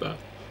very bad.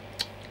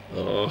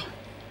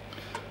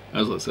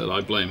 As I said,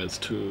 I blame it's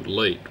too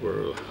late.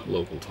 We're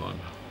local time.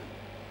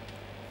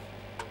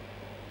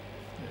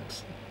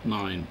 It's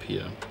 9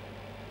 p.m.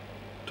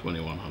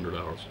 2100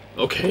 hours.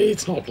 Okay,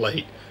 it's not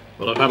late,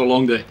 but I've had a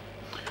long day.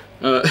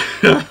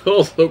 I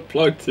also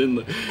plugged in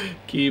the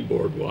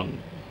keyboard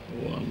one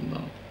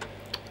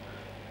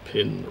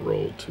pin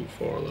rolled too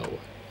far that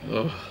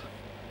way.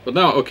 But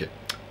now, okay,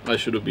 I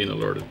should have been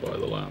alerted by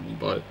the lamp.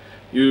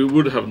 You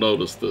would have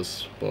noticed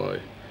this by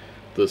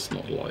this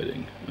not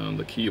lighting, and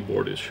the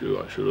keyboard issue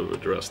I should have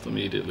addressed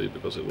immediately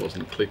because it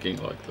wasn't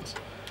clicking like this.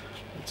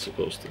 It's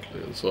supposed to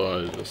click,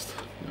 so I just,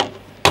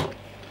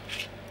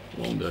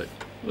 long day.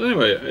 But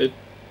anyway, it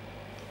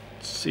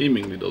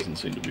seemingly doesn't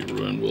seem to be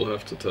ruined. We'll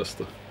have to test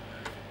the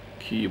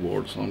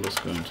keyboard, so I'm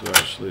just going to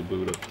actually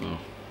boot it now.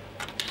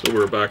 So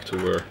we're back to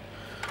where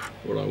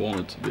what I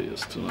want it to be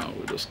is to now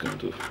we're just going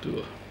to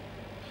do a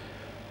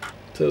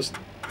test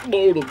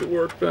load of the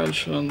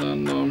workbench and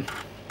then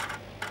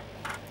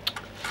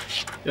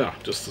yeah,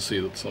 just to see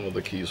that some of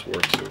the keys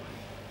work. So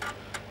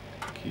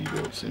the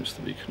keyboard seems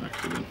to be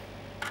connected in,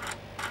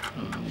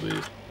 and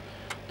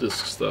the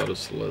disk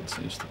status, the LED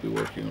seems to be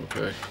working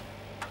okay.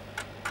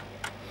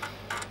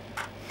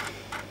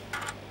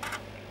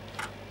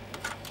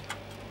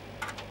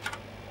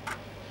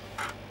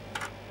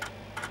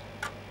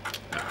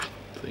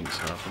 Things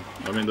happen.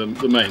 I mean,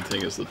 the main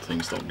thing is that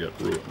things don't get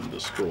ruined and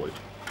destroyed.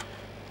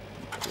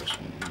 Of course,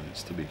 one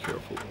needs to be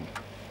careful.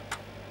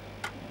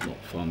 Not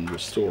fun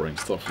restoring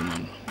stuff and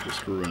then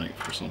just ruining it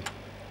for some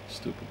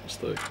stupid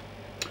mistake.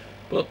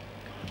 But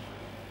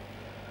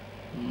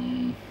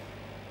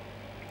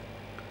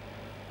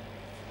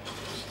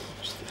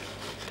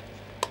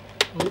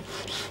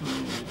oops, no,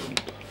 we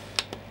don't.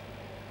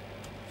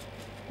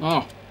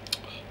 Ah,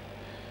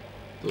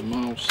 the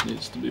mouse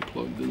needs to be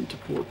plugged into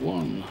port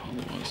 1,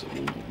 otherwise it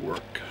will not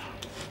work.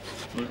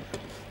 There.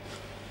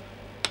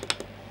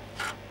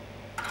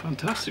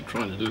 Fantastic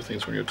trying to do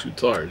things when you're too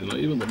tired, you know,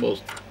 even the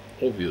most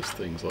obvious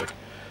things, like,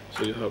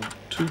 so you have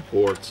 2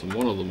 ports and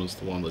one of them is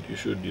the one that you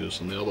should use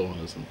and the other one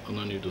isn't, and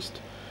then you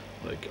just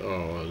like,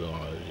 oh, no,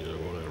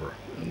 whatever,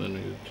 and then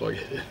you plug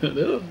it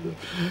in,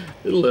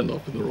 it'll end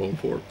up in the wrong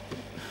port.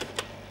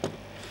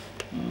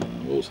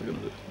 What was I going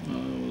to do?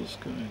 I was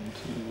going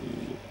to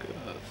look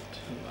at,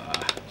 I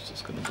was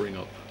just going to bring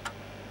up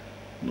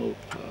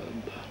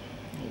Notepad,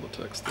 all the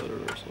text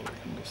editor, so I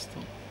can just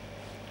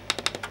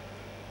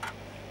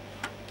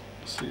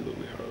see that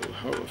we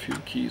have a few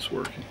keys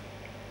working.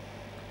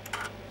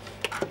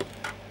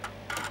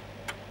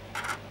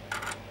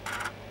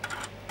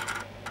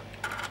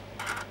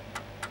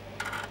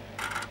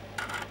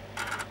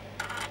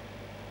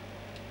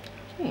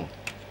 Oh,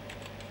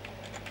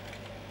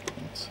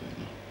 let's see.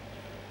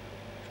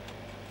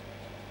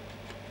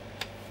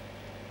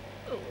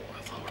 Oh,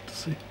 that's hard to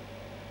see.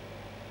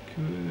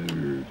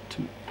 Good,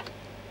 2.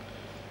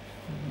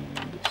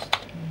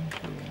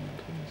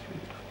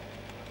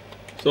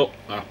 So,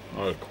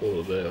 I'll call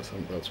it a day. I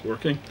think that's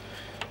working.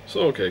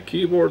 So, okay,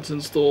 keyboard's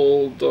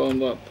installed,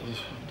 that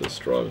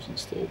disk drive's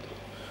installed.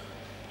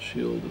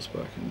 Shield is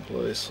back in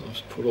place.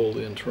 I've put all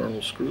the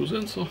internal screws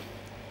in, so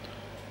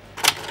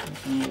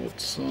now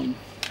it's time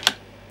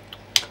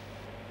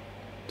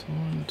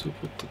to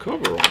put the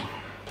cover on.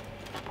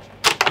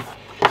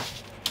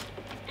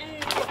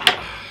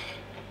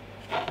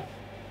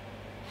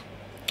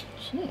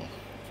 So,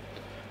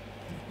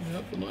 we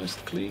have a nice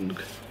clean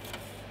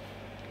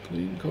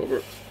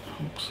cover.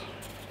 Oops.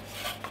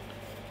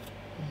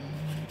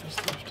 Just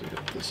have to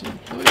get this in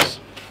place.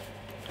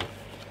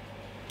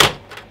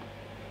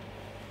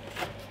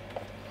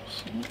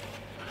 So,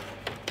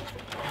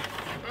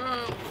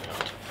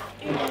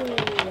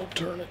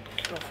 turn it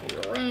carefully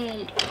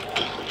around.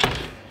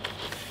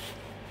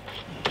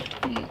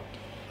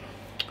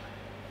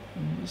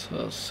 And this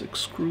has 6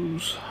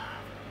 screws.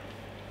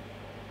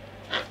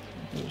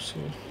 Also,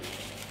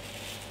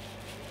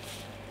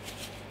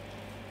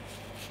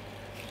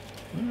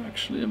 they're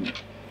actually,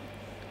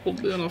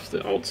 oddly enough,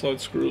 the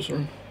outside screws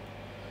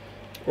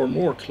are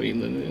more clean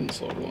than the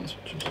inside ones,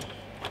 which is, of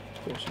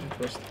course,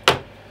 interesting.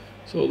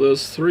 So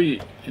there's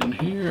 3 in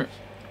here,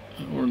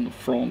 or in the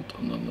front,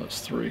 and then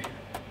there's 3 in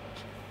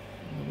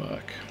the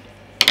back.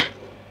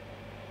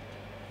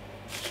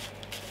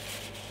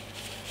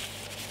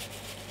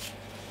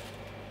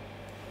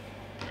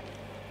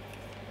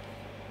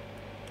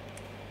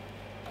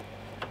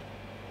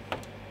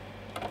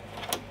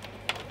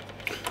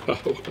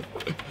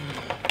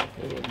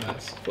 What a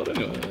mess. But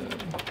anyway,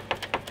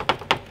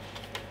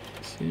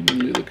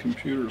 seemingly the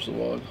computer's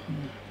alive.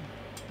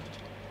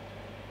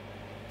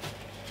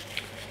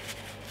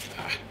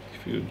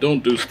 If you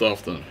don't do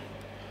stuff, then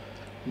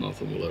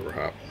nothing will ever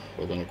happen.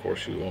 But then, of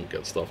course, you won't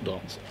get stuff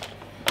done. So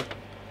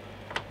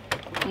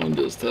one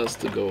just has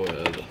to go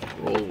ahead and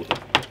roll with it.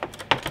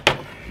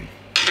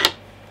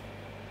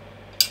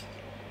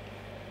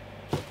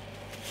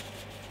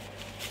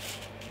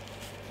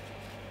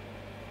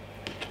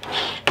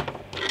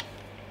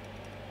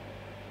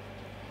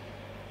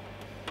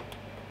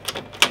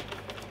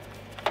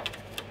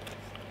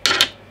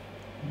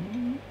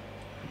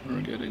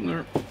 We're getting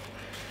there.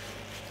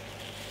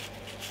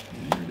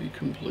 Nearly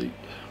complete.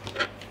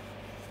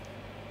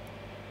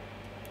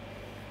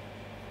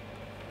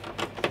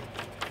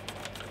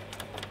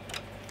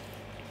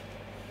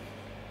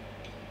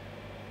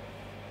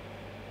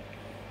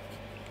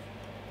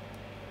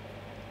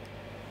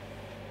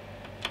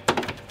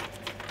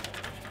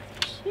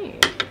 So,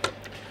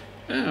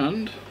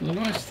 and the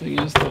nice thing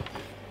is that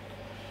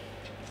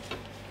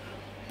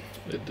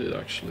it did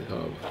actually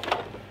have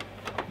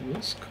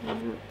this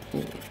cover,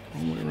 all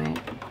the way around.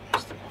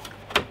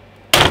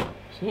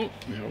 So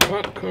we have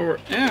that cover,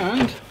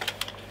 and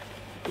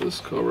this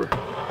cover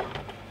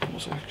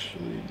was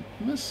actually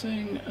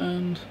missing,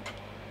 and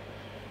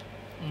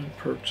I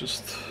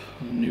purchased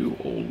a new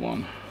old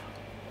one.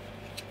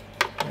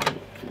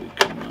 So we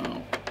can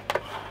now,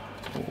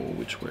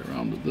 which way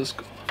around did this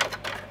go?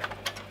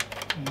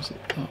 Was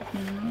it that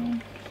way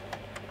around?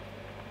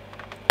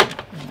 Or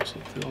was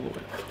it the other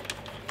way around?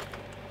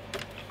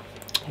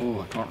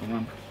 Oh, I can't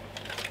remember.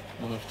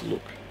 I'll have to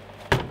look.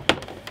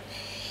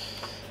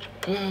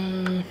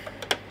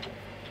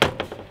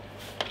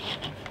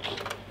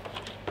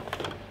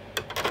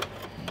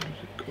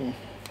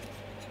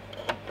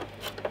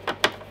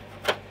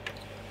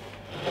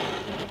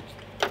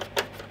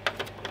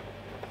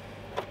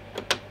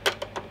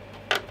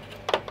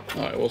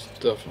 Oh, it was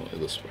definitely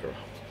this way.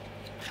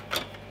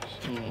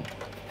 So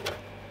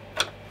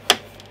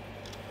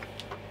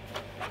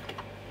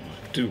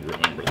I do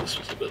remember this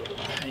was a bit of a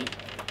pain.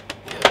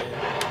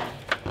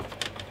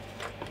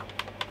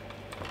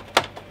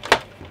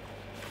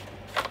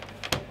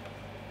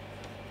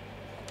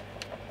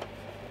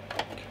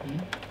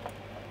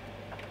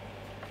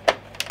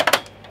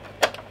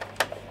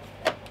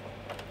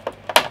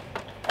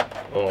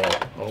 Oh,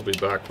 I'll be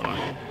back when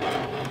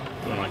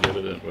I get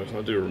it in. But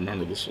I do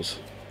remember this was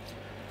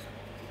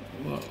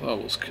that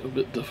was a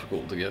bit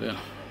difficult to get in.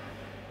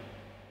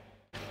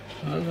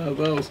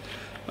 That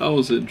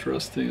was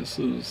interesting. As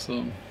soon as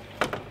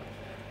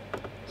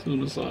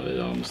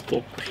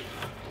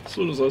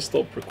I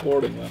stopped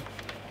recording that,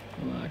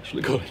 and I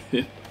actually got it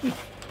in.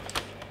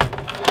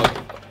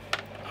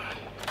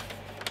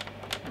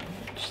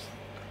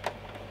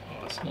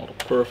 It's not a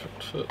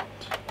perfect fit.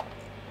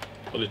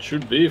 But it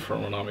should be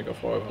from an Amiga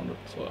 500,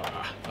 so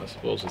I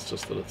suppose it's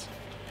just that it's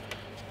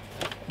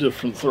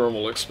different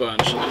thermal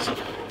expansion, isn't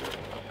it?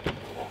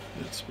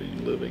 It's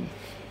been living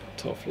a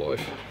tough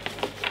life.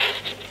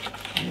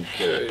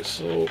 Okay,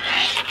 so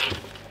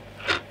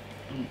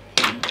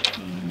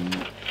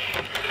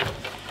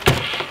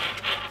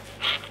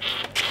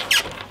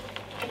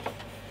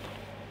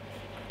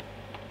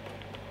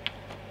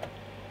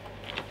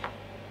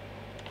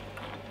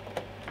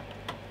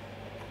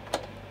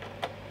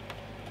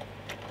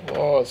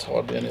oh, it's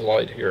hardly any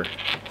light here.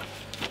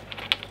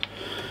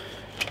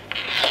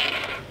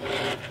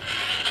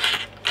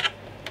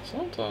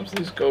 Sometimes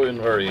these go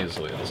in very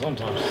easily, and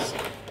sometimes it's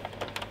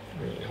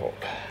really hard.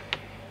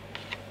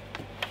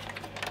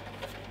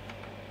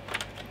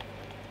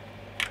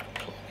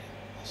 Plug in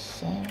the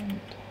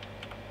sound.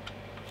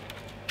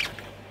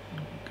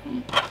 There we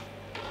go.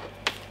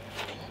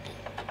 Plug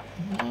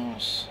in the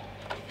mouse.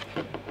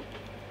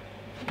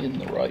 In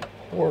the right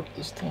port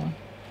this time.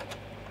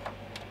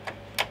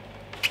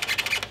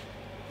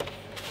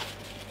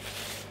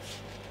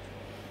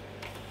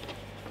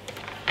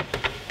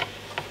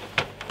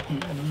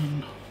 And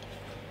then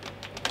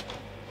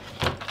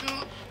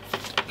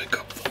pick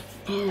up the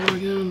power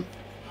again.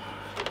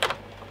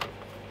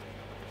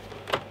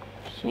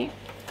 So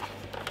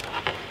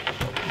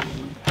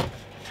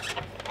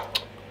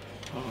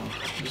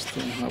just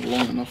don't have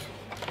long enough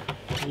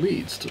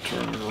leads to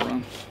turn it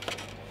around.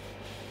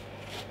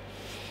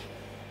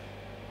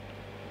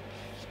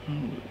 How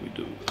did we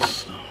do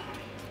this?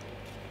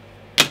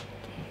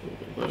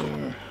 Over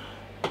there.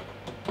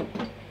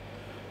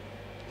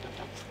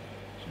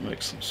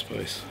 Make some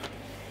space.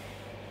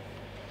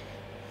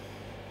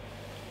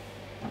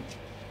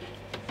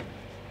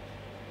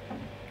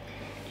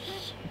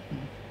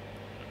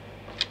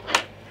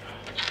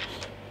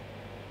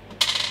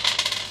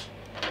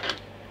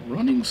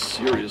 Running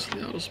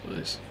seriously out of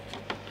space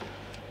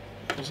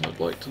because I'd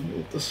like to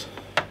move this.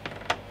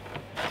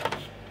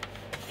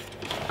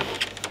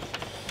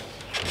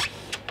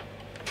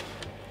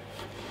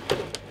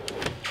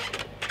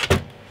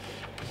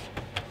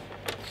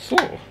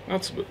 So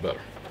that's a bit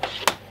better.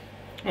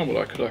 Oh, but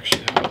I could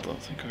actually have it. I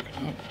think I could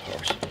have the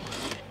power supply.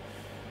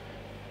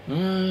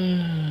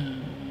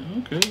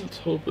 Okay, let's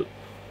hope it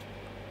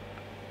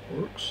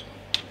works.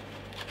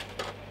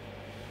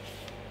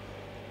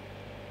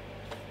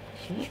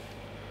 So,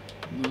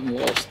 and then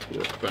last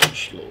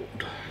workbench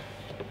load.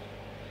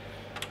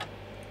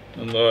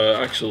 And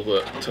actually,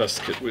 the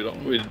test kit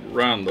we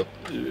ran the.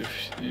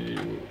 If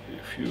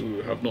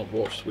you have not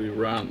watched, we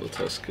ran the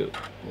test kit,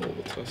 all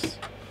the tests.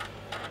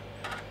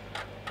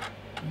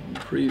 In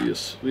the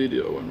previous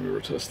video when we were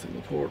testing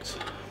the ports.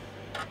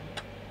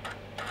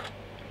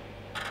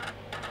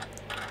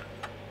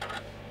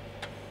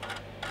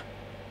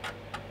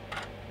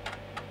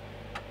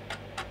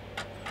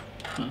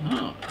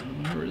 Aha,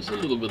 and there is a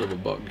little bit of a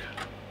bug.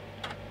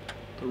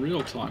 The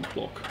real-time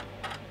clock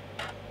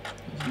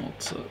is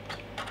not set.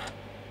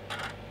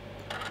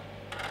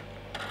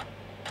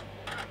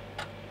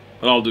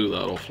 But I'll do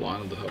that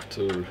offline and have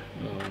to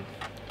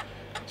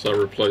so I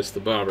replaced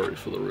the battery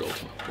for the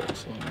real-time clock,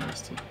 so I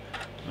must have,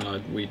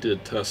 and we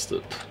did test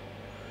it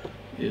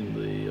in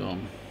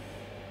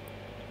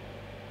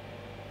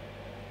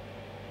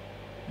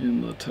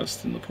the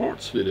testing the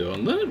parts video,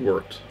 and then it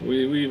worked.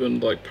 We even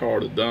like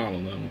powered it down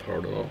and then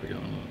powered it up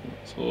again.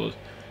 So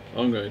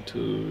I'm going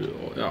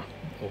to, yeah,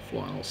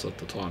 offline I'll set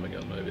the time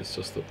again. Maybe it's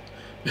just that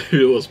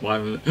maybe it was my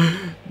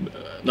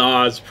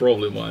no, it's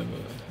probably my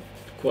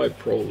quite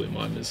probably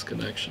my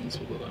misconnections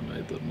that I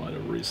made that might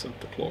have reset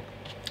the clock.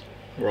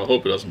 Or I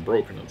hope it hasn't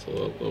broken it, so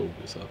that would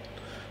be sad.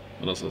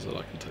 But as I said,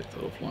 I can take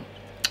that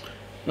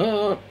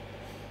offline.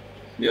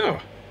 Yeah,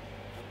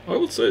 I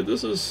would say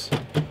this is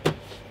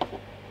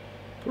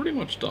pretty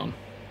much done.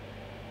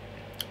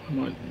 I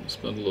might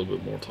spend a little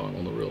bit more time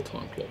on the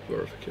real-time clock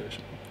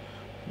verification.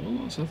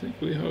 Well, as I think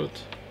we have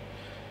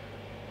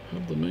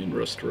the main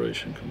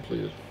restoration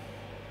completed.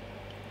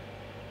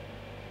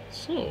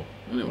 So,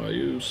 anyway,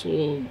 you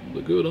saw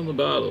the good and the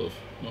bad of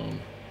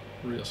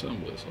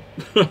reassembly,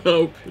 so I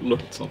hope you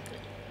learned something.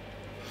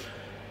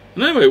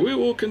 And anyway, we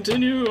will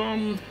continue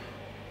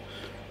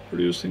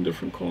producing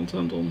different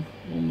content on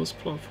this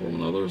platform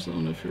and others,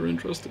 and if you're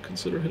interested,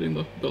 consider hitting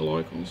the bell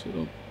icon so you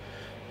don't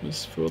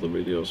miss further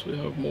videos. We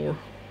have more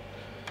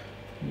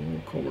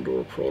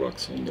Commodore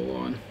products on the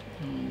line,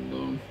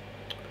 and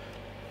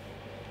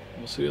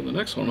we'll see you in the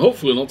next one.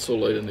 Hopefully not so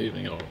late in the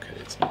evening. Okay,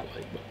 it's not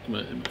late,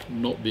 but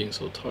not being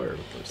so tired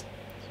at least.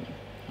 So,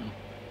 yeah.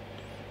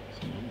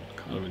 So,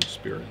 kind of an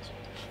experience.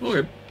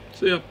 Okay,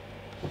 see ya.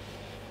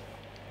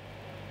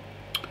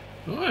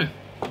 Hi,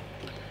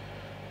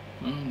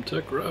 I'm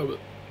Tech Rabbit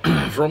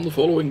from the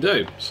following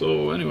day.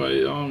 So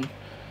anyway,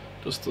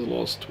 just the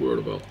last word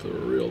about the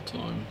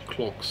real-time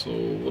clock. So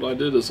what I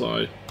did is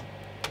I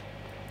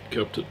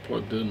kept it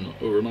plugged in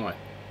overnight,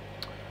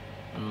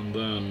 and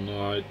then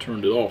I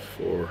turned it off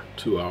for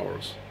 2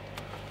 hours,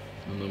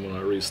 and then when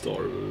I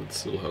restarted it, it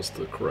still has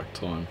the correct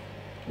time,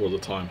 or the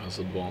time has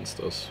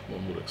advanced as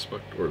one would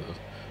expect, or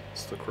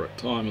it's the correct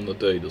time, and the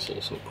date is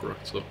also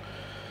correct. So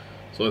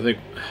I think,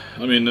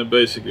 I mean,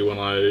 basically when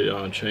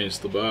I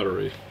changed the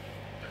battery,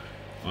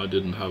 I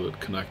didn't have it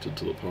connected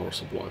to the power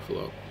supply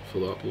for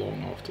that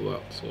long after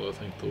that. So I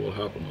think that what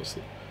happened was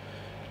that,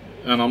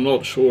 and I'm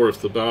not sure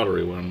if the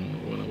battery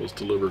when it was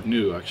delivered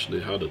new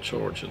actually had a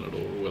charge in it,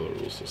 or whether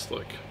it was just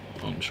like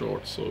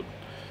uncharged. So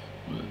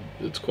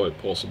it's quite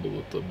possible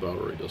that the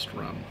battery just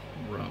ran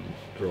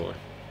dry,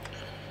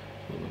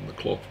 and then the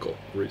clock got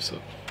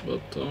reset.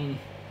 But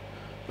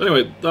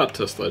anyway, that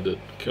test I did.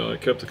 I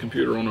kept the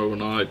computer on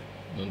overnight,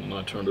 and then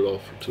I turned it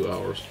off for 2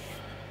 hours,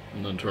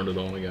 and then turned it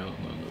on again,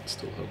 and then it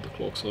still had the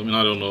clock. So I mean,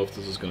 I don't know if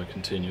this is going to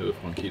continue,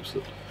 if one keeps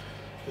it,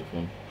 if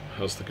one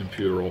has the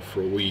computer off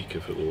for a week,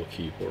 if it will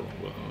keep,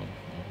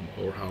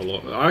 or how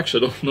long. I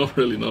actually don't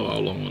really know how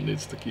long one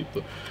needs to keep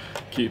the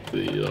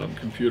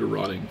computer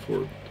running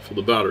for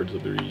the battery to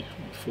be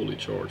fully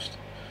charged.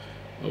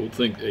 I would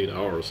think 8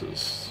 hours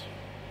is,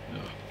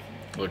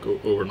 yeah, like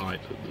overnight.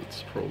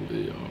 It's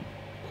probably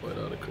quite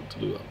adequate to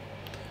do that.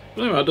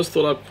 But anyway, I just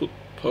thought I'd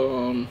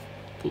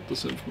put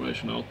this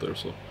information out there,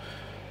 so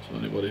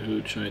anybody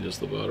who changes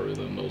the battery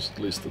then knows at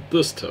least that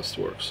this test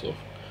works. So,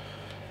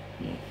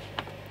 you know,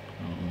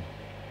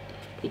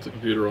 put the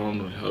computer on,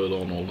 have it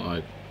on all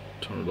night,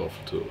 turn it off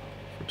for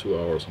 2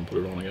 hours, and put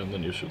it on again.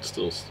 Then you should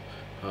still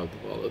have the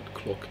valid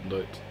clock and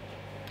date.